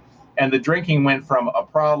other things. And the drinking went from a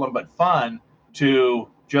problem but fun to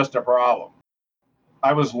just a problem.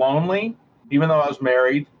 I was lonely. Even though I was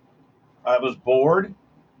married, I was bored.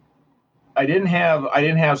 I didn't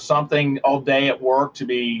have something all day at work to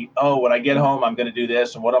be, when I get home, I'm going to do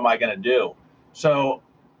this. And what am I going to do? So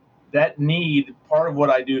that need, part of what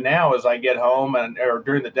I do now is I get home or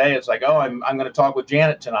during the day, it's like, I'm going to talk with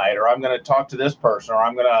Janet tonight, or I'm going to talk to this person, or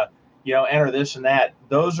I'm going to, enter this and that.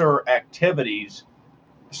 Those are activities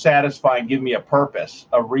satisfying, give me a purpose,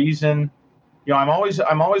 a reason. I'm always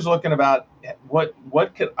looking about what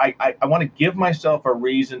could I want to give myself a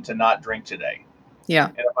reason to not drink today. Yeah.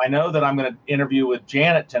 And if I know that I'm going to interview with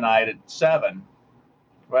Janet tonight at 7,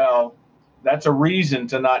 well, that's a reason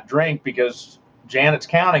to not drink because Janet's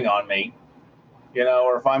counting on me,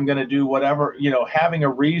 or if I'm going to do whatever, having a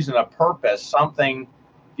reason, a purpose, something,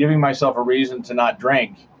 giving myself a reason to not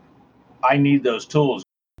drink. I need those tools.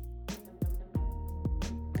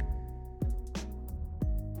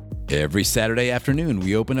 Every Saturday afternoon,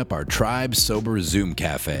 we open up our Tribe Sober Zoom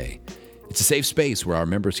Cafe. It's a safe space where our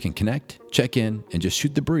members can connect, check in, and just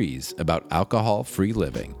shoot the breeze about alcohol-free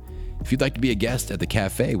living. If you'd like to be a guest at the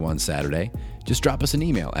cafe one Saturday, just drop us an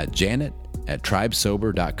email at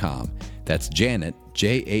janet@tribesober.com. That's Janet,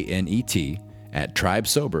 Janet, at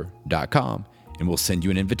tribesober.com, and we'll send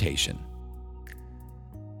you an invitation.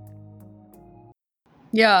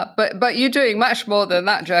 Yeah, but you're doing much more than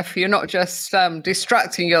that, Jeff. You're not just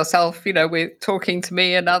distracting yourself, with talking to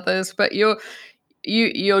me and others, but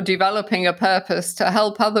you're developing a purpose to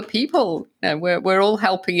help other people. We're all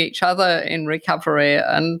helping each other in recovery,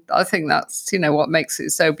 and I think that's what makes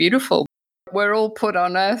it so beautiful. We're all put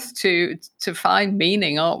on earth to find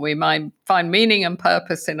meaning, aren't we? Find meaning and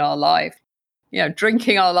purpose in our life.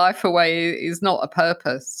 Drinking our life away is not a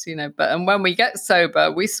purpose, and when we get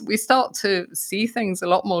sober, we start to see things a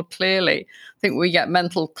lot more clearly. I think we get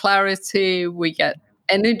mental clarity, we get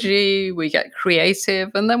energy, we get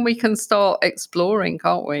creative, and then we can start exploring,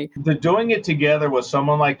 can't we? Doing it together with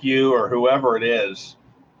someone like you or whoever it is.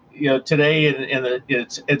 Today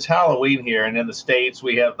it's Halloween here, and in the States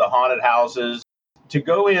we have the haunted houses. To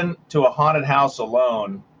go into a haunted house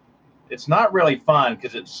alone, it's not really fun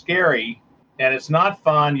because it's scary and it's not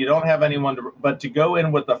fun. You don't have anyone but to go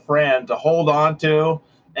in with a friend to hold on to,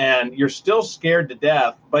 and you're still scared to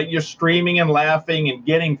death, but you're screaming and laughing and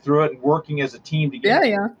getting through it and working as a team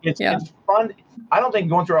together. It's fun. I don't think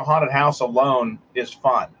going through a haunted house alone is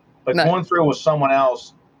fun, but going through with someone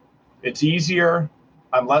else, it's easier.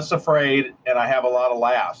 I'm less afraid, and I have a lot of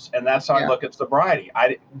laughs, and that's how I look at sobriety.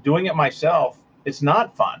 Doing it myself, it's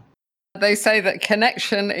not fun. They say that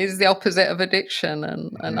connection is the opposite of addiction,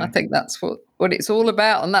 and I think that's what it's all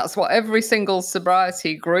about, and that's what every single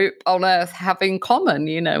sobriety group on earth have in common.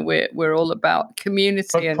 We're all about community.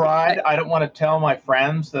 But pride, I don't want to tell my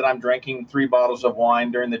friends that I'm drinking 3 bottles of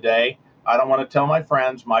wine during the day. I don't want to tell my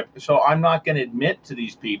friends, so I'm not going to admit to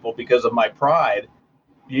these people because of my pride.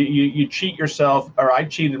 You cheat yourself, or I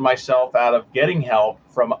cheated myself out of getting help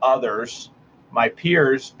from others, my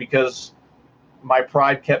peers, because my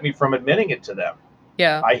pride kept me from admitting it to them.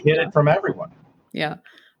 I hid it from everyone.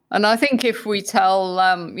 And I think if we tell,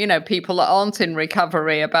 people that aren't in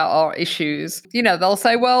recovery about our issues, they'll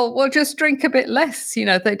say, well, we'll just drink a bit less.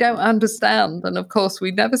 They don't understand. And of course,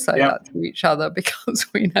 we never say that to each other because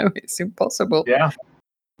we know it's impossible.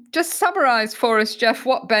 Just summarize for us, Jeff,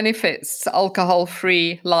 what benefits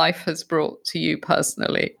alcohol-free life has brought to you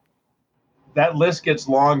personally. That list gets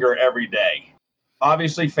longer every day.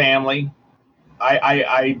 Obviously, family.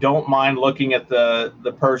 I don't mind looking at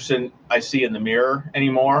the person I see in the mirror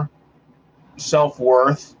anymore.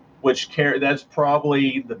 Self-worth, that's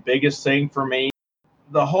probably the biggest thing for me.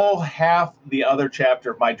 The other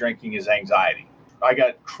chapter of my drinking is anxiety. I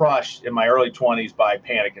got crushed in my early 20s by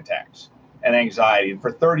panic attacks and anxiety. And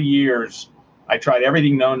for 30 years, I tried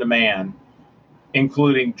everything known to man,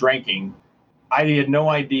 including drinking. I had no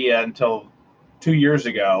idea until 2 years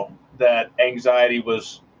ago that anxiety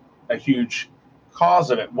was a huge cause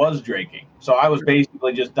of it was drinking. So I was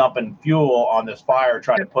basically just dumping fuel on this fire,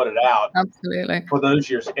 trying to put it out. Absolutely. For those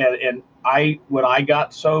years. And when I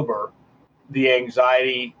got sober, the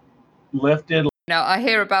anxiety lifted. I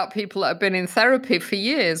hear about people that have been in therapy for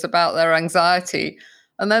years about their anxiety,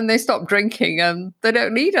 and then they stop drinking and they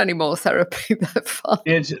don't need any more therapy. They're fine.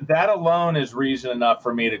 That alone is reason enough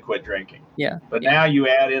for me to quit drinking. But now you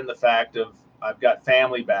add in the fact of I've got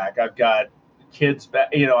family back, I've got kids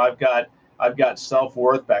back, I've got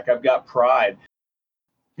self-worth back. I've got pride.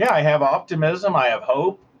 I have optimism. I have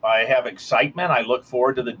hope. I have excitement. I look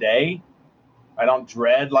forward to the day. I don't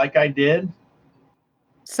dread like I did.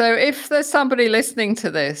 So if there's somebody listening to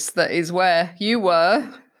this that is where you were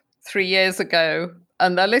 3 years ago,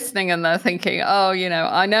 and they're listening and they're thinking,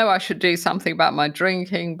 I know I should do something about my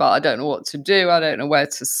drinking, but I don't know what to do. I don't know where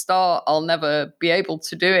to start. I'll never be able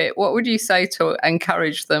to do it. What would you say to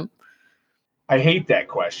encourage them? I hate that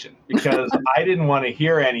question because I didn't want to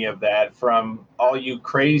hear any of that from all you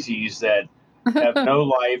crazies that have no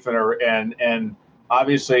life and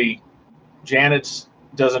obviously Janet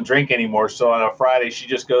doesn't drink anymore. So on a Friday, she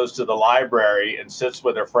just goes to the library and sits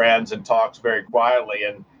with her friends and talks very quietly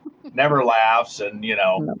and never laughs and,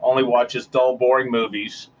 only watches dull, boring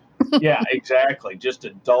movies. Yeah, exactly. Just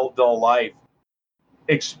a dull life.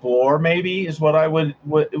 Explore maybe is what I would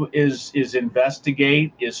is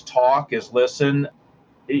investigate, is talk, is listen.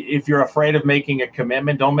 If you're afraid of making a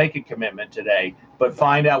commitment, don't make a commitment today, but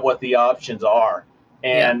find out what the options are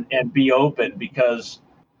and be open, because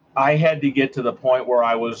I had to get to the point where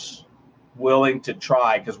I was willing to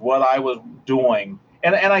try, because what I was doing,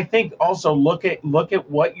 and I think also look at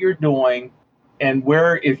what you're doing and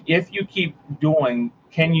where if you keep doing,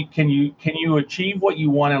 can you achieve what you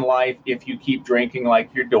want in life if you keep drinking like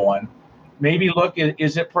you're doing? Maybe look at,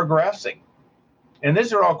 is it progressing? And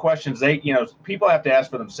these are all questions people have to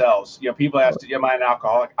ask for themselves. People ask, am I an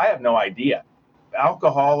alcoholic? I have no idea.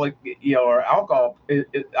 Alcoholic, or alcohol,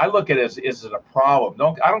 I look at it as, is it a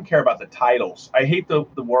problem? I don't care about the titles. I hate the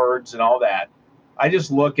words and all that. I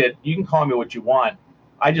just look at, you can call me what you want.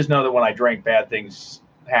 I just know that when I drink, bad things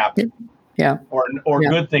happen. Or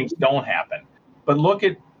good things don't happen. But look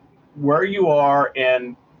at where you are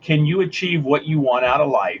and can you achieve what you want out of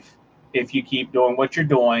life if you keep doing what you're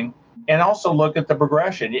doing, and also look at the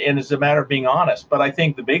progression. And it's a matter of being honest. But I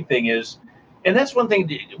think the big thing is, and that's one thing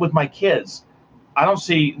with my kids, I don't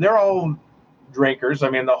see, they're all drinkers. I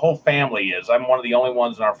mean, the whole family is. I'm one of the only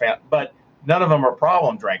ones in our family, but none of them are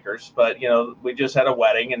problem drinkers. But, we just had a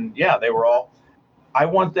wedding and yeah, they were all. I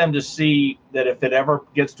want them to see that if it ever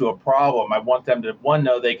gets to a problem, I want them to, one,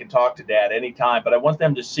 know they can talk to dad anytime, but I want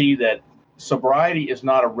them to see that sobriety is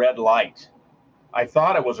not a red light. I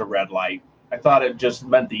thought it was a red light. I thought it just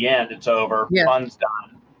meant the end. It's over. Yeah. Fun's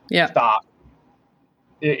done. Yeah. Stop.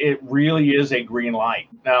 It really is a green light.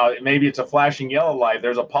 Now, maybe it's a flashing yellow light.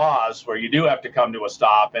 There's a pause where you do have to come to a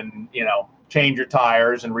stop and, change your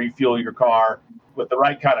tires and refuel your car with the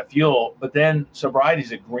right kind of fuel. But then sobriety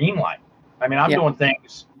is a green light. I mean, I'm doing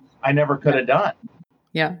things I never could have done.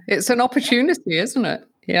 Yeah. It's an opportunity, isn't it?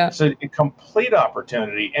 Yeah. It's a complete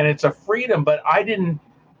opportunity and it's a freedom. But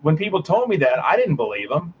when people told me that, I didn't believe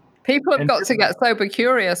them. People have got to get sober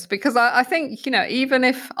curious, because I think, even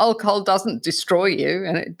if alcohol doesn't destroy you,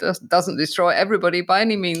 and it doesn't destroy everybody by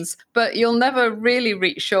any means, but you'll never really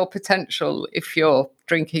reach your potential if you're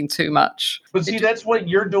drinking too much. But see, that's what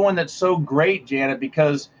you're doing that's so great, Janet,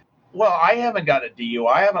 because, well, I haven't got a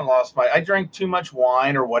DUI. I haven't I drank too much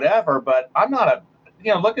wine or whatever, but I'm not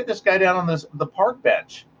look at this guy down on the park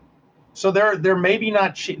bench. So they're maybe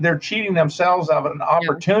not, they're cheating themselves out of an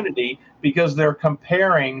opportunity because they're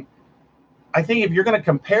comparing. I think if you're going to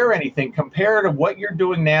compare anything, compare to what you're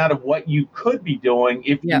doing now to what you could be doing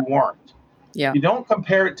if you weren't. Yeah. You don't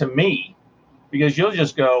compare it to me, because you'll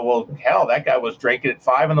just go, well, hell, that guy was drinking at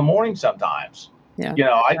 5 a.m. sometimes. Yeah.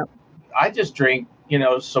 I just drink,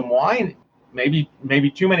 some wine,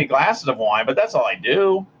 maybe too many glasses of wine, but that's all I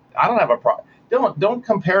do. I don't have a problem. Don't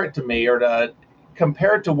compare it to me, or to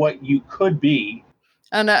compare it to what you could be.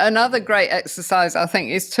 And another great exercise, I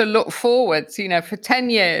think, is to look forwards. For 10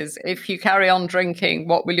 years, if you carry on drinking,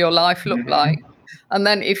 what will your life look like? And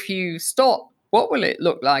then if you stop, what will it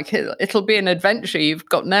look like? It'll be an adventure. You've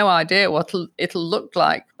got no idea what it'll look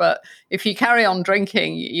like. But if you carry on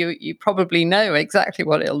drinking, you probably know exactly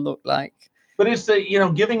what it'll look like. But it's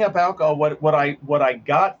giving up alcohol. What I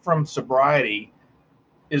got from sobriety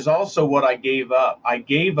is also what I gave up. I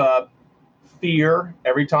gave up fear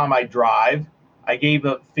every time I drive. I gave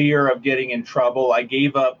up fear of getting in trouble. I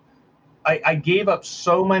gave up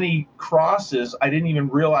so many crosses I didn't even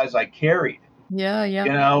realize I carried. Yeah.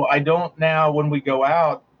 I don't now when we go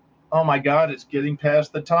out, oh my God, it's getting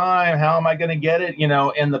past the time. How am I going to get it?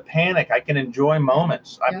 And the panic, I can enjoy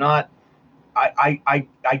moments. I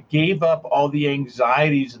gave up all the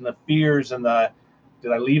anxieties and the fears and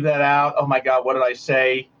did I leave that out? Oh my God, what did I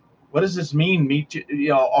say? What does this mean?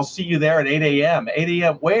 I'll see you there at 8 a.m. 8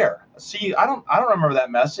 a.m. Where? See, I don't remember that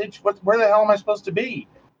message. Where the hell am I supposed to be?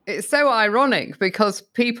 It's so ironic because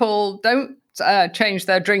people don't change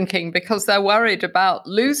their drinking because they're worried about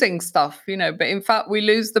losing stuff, but in fact we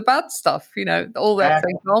lose the bad stuff, all those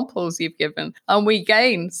examples you've given, and we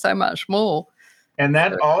gain so much more. And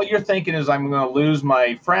all you're thinking is, I'm going to lose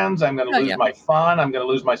my friends, I'm going to lose my fun, I'm going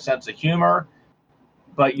to lose my sense of humor.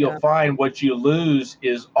 But you'll find what you lose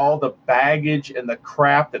is all the baggage and the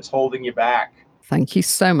crap that's holding you back. Thank you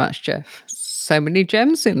so much, Jeff. So many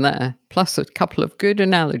gems in there, plus a couple of good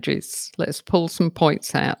analogies. Let's pull some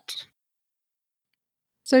points out.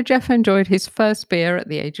 So Jeff enjoyed his first beer at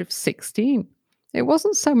the age of 16. It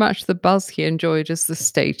wasn't so much the buzz he enjoyed as the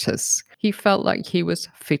status. He felt like he was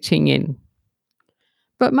fitting in.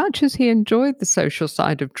 But much as he enjoyed the social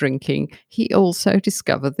side of drinking, he also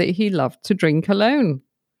discovered that he loved to drink alone.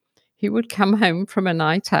 He would come home from a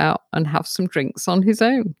night out and have some drinks on his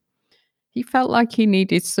own. He felt like he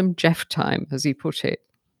needed some Jeff time, as he put it.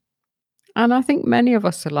 And I think many of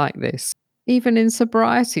us are like this. Even in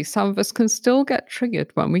sobriety, some of us can still get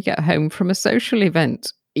triggered when we get home from a social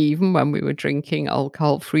event, even when we were drinking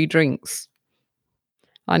alcohol-free drinks.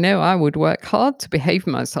 I know I would work hard to behave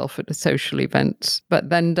myself at a social event, but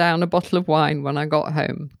then down a bottle of wine when I got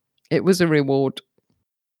home. It was a reward.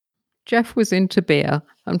 Jeff was into beer,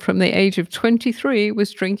 and from the age of 23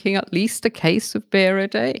 was drinking at least a case of beer a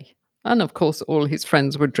day. And of course, all his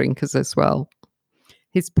friends were drinkers as well.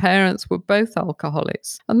 His parents were both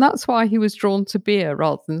alcoholics, and that's why he was drawn to beer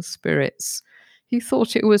rather than spirits. He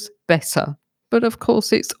thought it was better, but of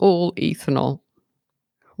course it's all ethanol.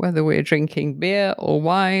 Whether we're drinking beer or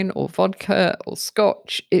wine or vodka or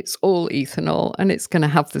scotch, it's all ethanol, and it's going to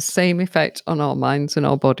have the same effect on our minds and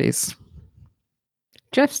our bodies.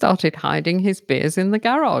 Jeff started hiding his beers in the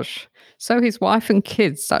garage, so his wife and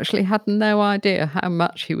kids actually had no idea how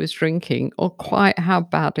much he was drinking or quite how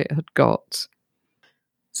bad it had got.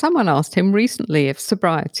 Someone asked him recently if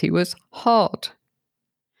sobriety was hard.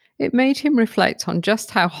 It made him reflect on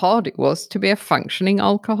just how hard it was to be a functioning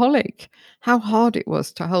alcoholic, how hard it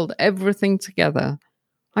was to hold everything together.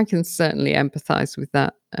 I can certainly empathize with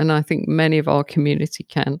that, and I think many of our community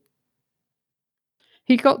can.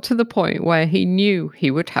 He got to the point where he knew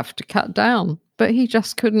he would have to cut down, but he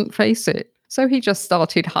just couldn't face it. So he just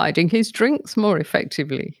started hiding his drinks more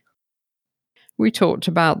effectively. We talked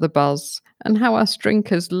about the buzz and how us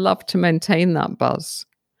drinkers love to maintain that buzz.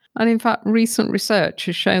 And in fact, recent research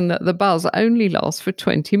has shown that the buzz only lasts for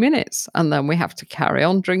 20 minutes, and then we have to carry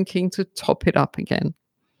on drinking to top it up again.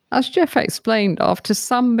 As Jeff explained, after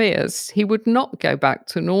some beers, he would not go back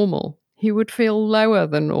to normal. He would feel lower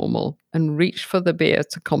than normal and reach for the beer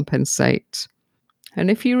to compensate.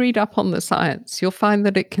 And if you read up on the science, you'll find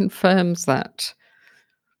that it confirms that.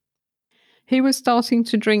 He was starting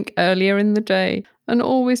to drink earlier in the day and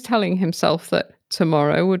always telling himself that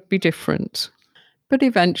tomorrow would be different. But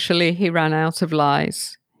eventually he ran out of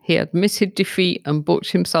lies. He admitted defeat and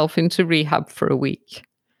booked himself into rehab for a week.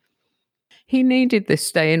 He needed this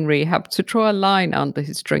stay in rehab to draw a line under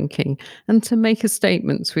his drinking and to make a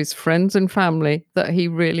statement to his friends and family that he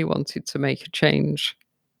really wanted to make a change.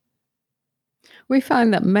 We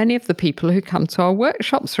find that many of the people who come to our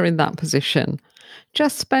workshops are in that position.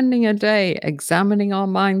 Just spending a day examining our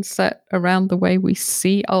mindset around the way we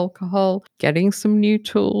see alcohol, getting some new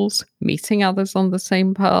tools, meeting others on the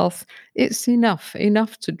same path, it's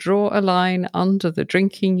enough to draw a line under the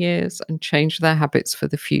drinking years and change their habits for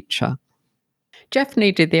the future. Jeff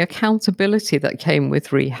needed the accountability that came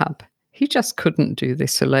with rehab. He just couldn't do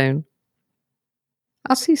this alone.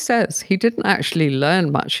 As he says, he didn't actually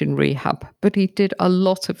learn much in rehab, but he did a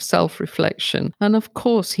lot of self-reflection, and of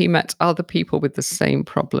course he met other people with the same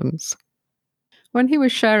problems. When he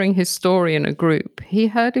was sharing his story in a group, he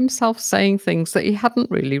heard himself saying things that he hadn't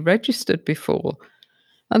really registered before.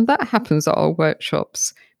 And that happens at our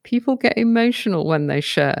workshops. People get emotional when they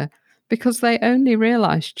share, because they only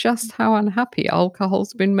realize just how unhappy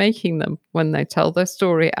alcohol's been making them when they tell their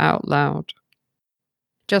story out loud.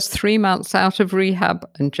 Just 3 months out of rehab,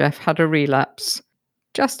 and Jeff had a relapse.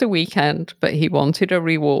 Just a weekend, but he wanted a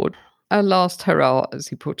reward, a last hurrah, as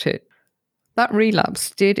he put it. That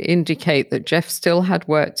relapse did indicate that Jeff still had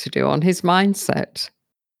work to do on his mindset.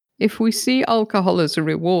 If we see alcohol as a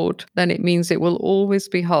reward, then it means it will always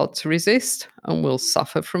be hard to resist and we'll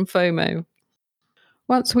suffer from FOMO.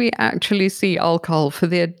 Once we actually see alcohol for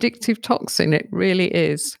the addictive toxin it really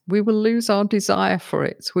is, we will lose our desire for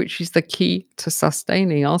it, which is the key to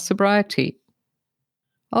sustaining our sobriety.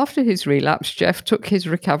 After his relapse, Jeff took his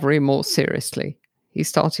recovery more seriously. He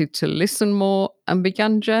started to listen more and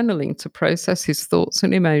began journaling to process his thoughts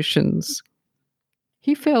and emotions.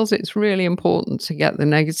 He feels it's really important to get the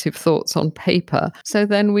negative thoughts on paper so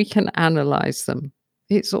then we can analyze them.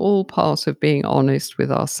 It's all part of being honest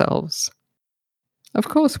with ourselves. Of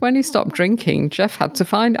course, when he stopped drinking, Jeff had to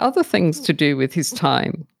find other things to do with his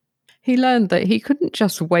time. He learned that he couldn't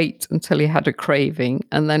just wait until he had a craving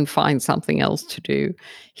and then find something else to do.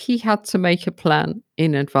 He had to make a plan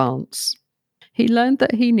in advance. He learned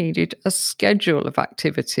that he needed a schedule of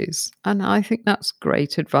activities, and I think that's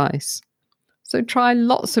great advice. So try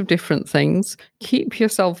lots of different things, keep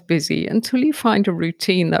yourself busy until you find a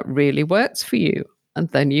routine that really works for you, and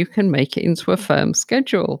then you can make it into a firm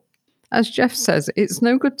schedule. As Jeff says, it's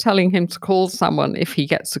no good telling him to call someone if he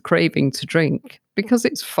gets a craving to drink, because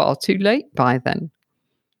it's far too late by then.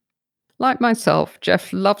 Like myself,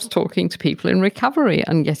 Jeff loves talking to people in recovery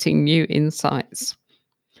and getting new insights.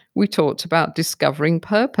 We talked about discovering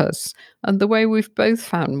purpose and the way we've both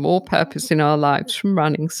found more purpose in our lives from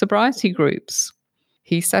running sobriety groups.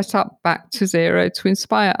 He set up Back to Zero to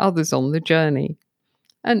inspire others on the journey.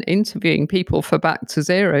 And interviewing people for Back to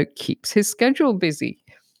Zero keeps his schedule busy.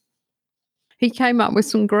 He came up with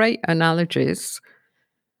some great analogies.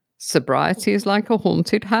 Sobriety is like a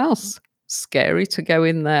haunted house. Scary to go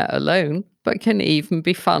in there alone, but can even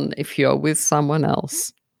be fun if you're with someone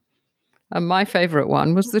else. And my favourite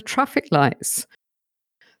one was the traffic lights.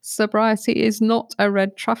 Sobriety is not a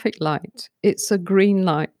red traffic light. It's a green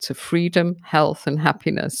light to freedom, health, and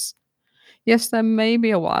happiness. Yes, there may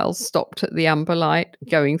be a while stopped at the amber light,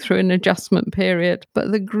 going through an adjustment period,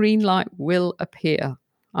 but the green light will appear.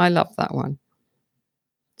 I love that one.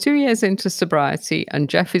 2 years into sobriety, and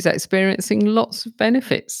Jeff is experiencing lots of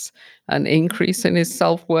benefits: an increase in his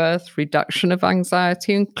self-worth, reduction of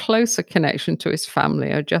anxiety, and closer connection to his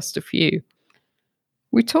family are just a few.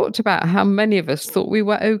 We talked about how many of us thought we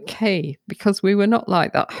were okay because we were not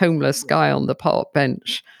like that homeless guy on the park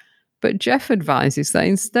bench. But Jeff advises that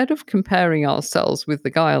instead of comparing ourselves with the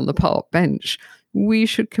guy on the park bench, we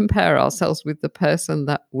should compare ourselves with the person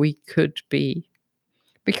that we could be.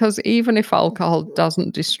 Because even if alcohol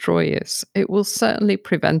doesn't destroy us, it will certainly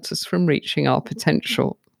prevent us from reaching our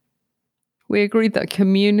potential. We agreed that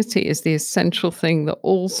community is the essential thing that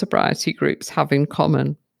all sobriety groups have in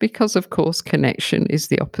common, because of course connection is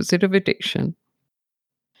the opposite of addiction.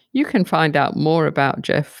 You can find out more about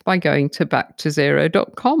Jeff by going to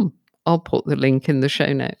backtozero.com. I'll put the link in the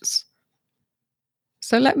show notes.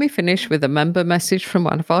 So let me finish with a member message from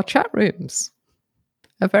one of our chat rooms.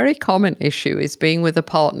 A very common issue is being with a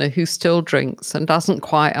partner who still drinks and doesn't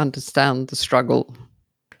quite understand the struggle.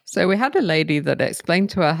 So we had a lady that explained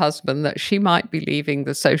to her husband that she might be leaving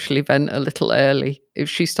the social event a little early if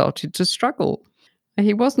she started to struggle.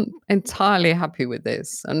 He wasn't entirely happy with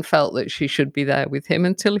this and felt that she should be there with him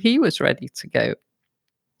until he was ready to go.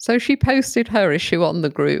 So she posted her issue on the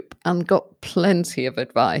group and got plenty of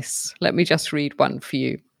advice. Let me just read one for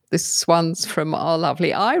you. This one's from our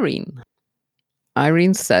lovely Irene.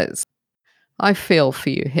 Irene says, I feel for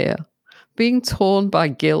you here. Being torn by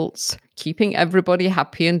guilt, keeping everybody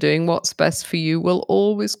happy and doing what's best for you will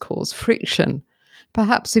always cause friction.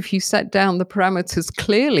 Perhaps if you set down the parameters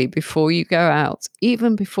clearly before you go out,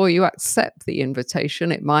 even before you accept the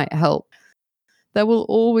invitation, it might help. There will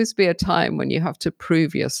always be a time when you have to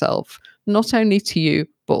prove yourself, not only to you,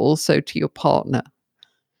 but also to your partner.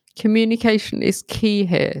 Communication is key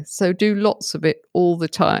here, so do lots of it all the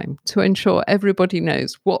time to ensure everybody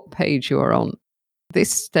knows what page you are on.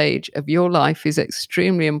 This stage of your life is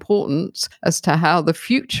extremely important as to how the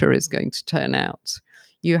future is going to turn out.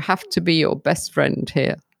 You have to be your best friend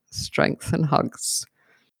here. Strength and hugs.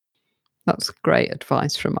 That's great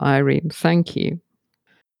advice from Irene. Thank you.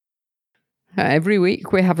 Every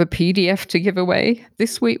week we have a PDF to give away.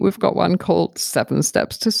 This week we've got one called 7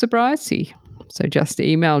 Steps to Sobriety. So just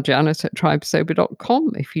email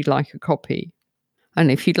janet@tribesober.com if you'd like a copy.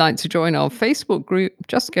 And if you'd like to join our Facebook group,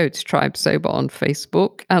 just go to Tribe Sober on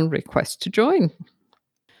Facebook and request to join.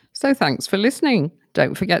 So thanks for listening.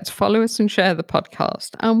 Don't forget to follow us and share the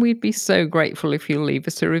podcast. And we'd be so grateful if you'll leave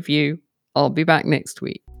us a review. I'll be back next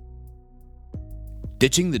week.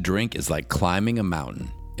 Ditching the drink is like climbing a mountain.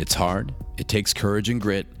 It's hard, it takes courage and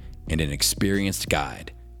grit, and an experienced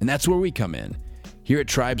guide. And that's where we come in. Here at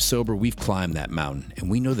Tribe Sober, we've climbed that mountain, and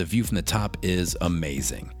we know the view from the top is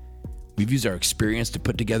amazing. We've used our experience to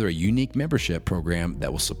put together a unique membership program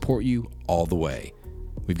that will support you all the way.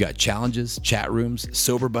 We've got challenges, chat rooms,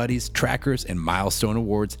 sober buddies, trackers, and milestone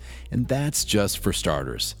awards, and that's just for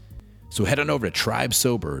starters. So head on over to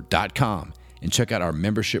tribesober.com and check out our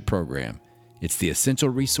membership program. It's the essential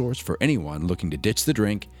resource for anyone looking to ditch the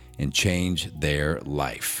drink and change their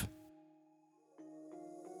life.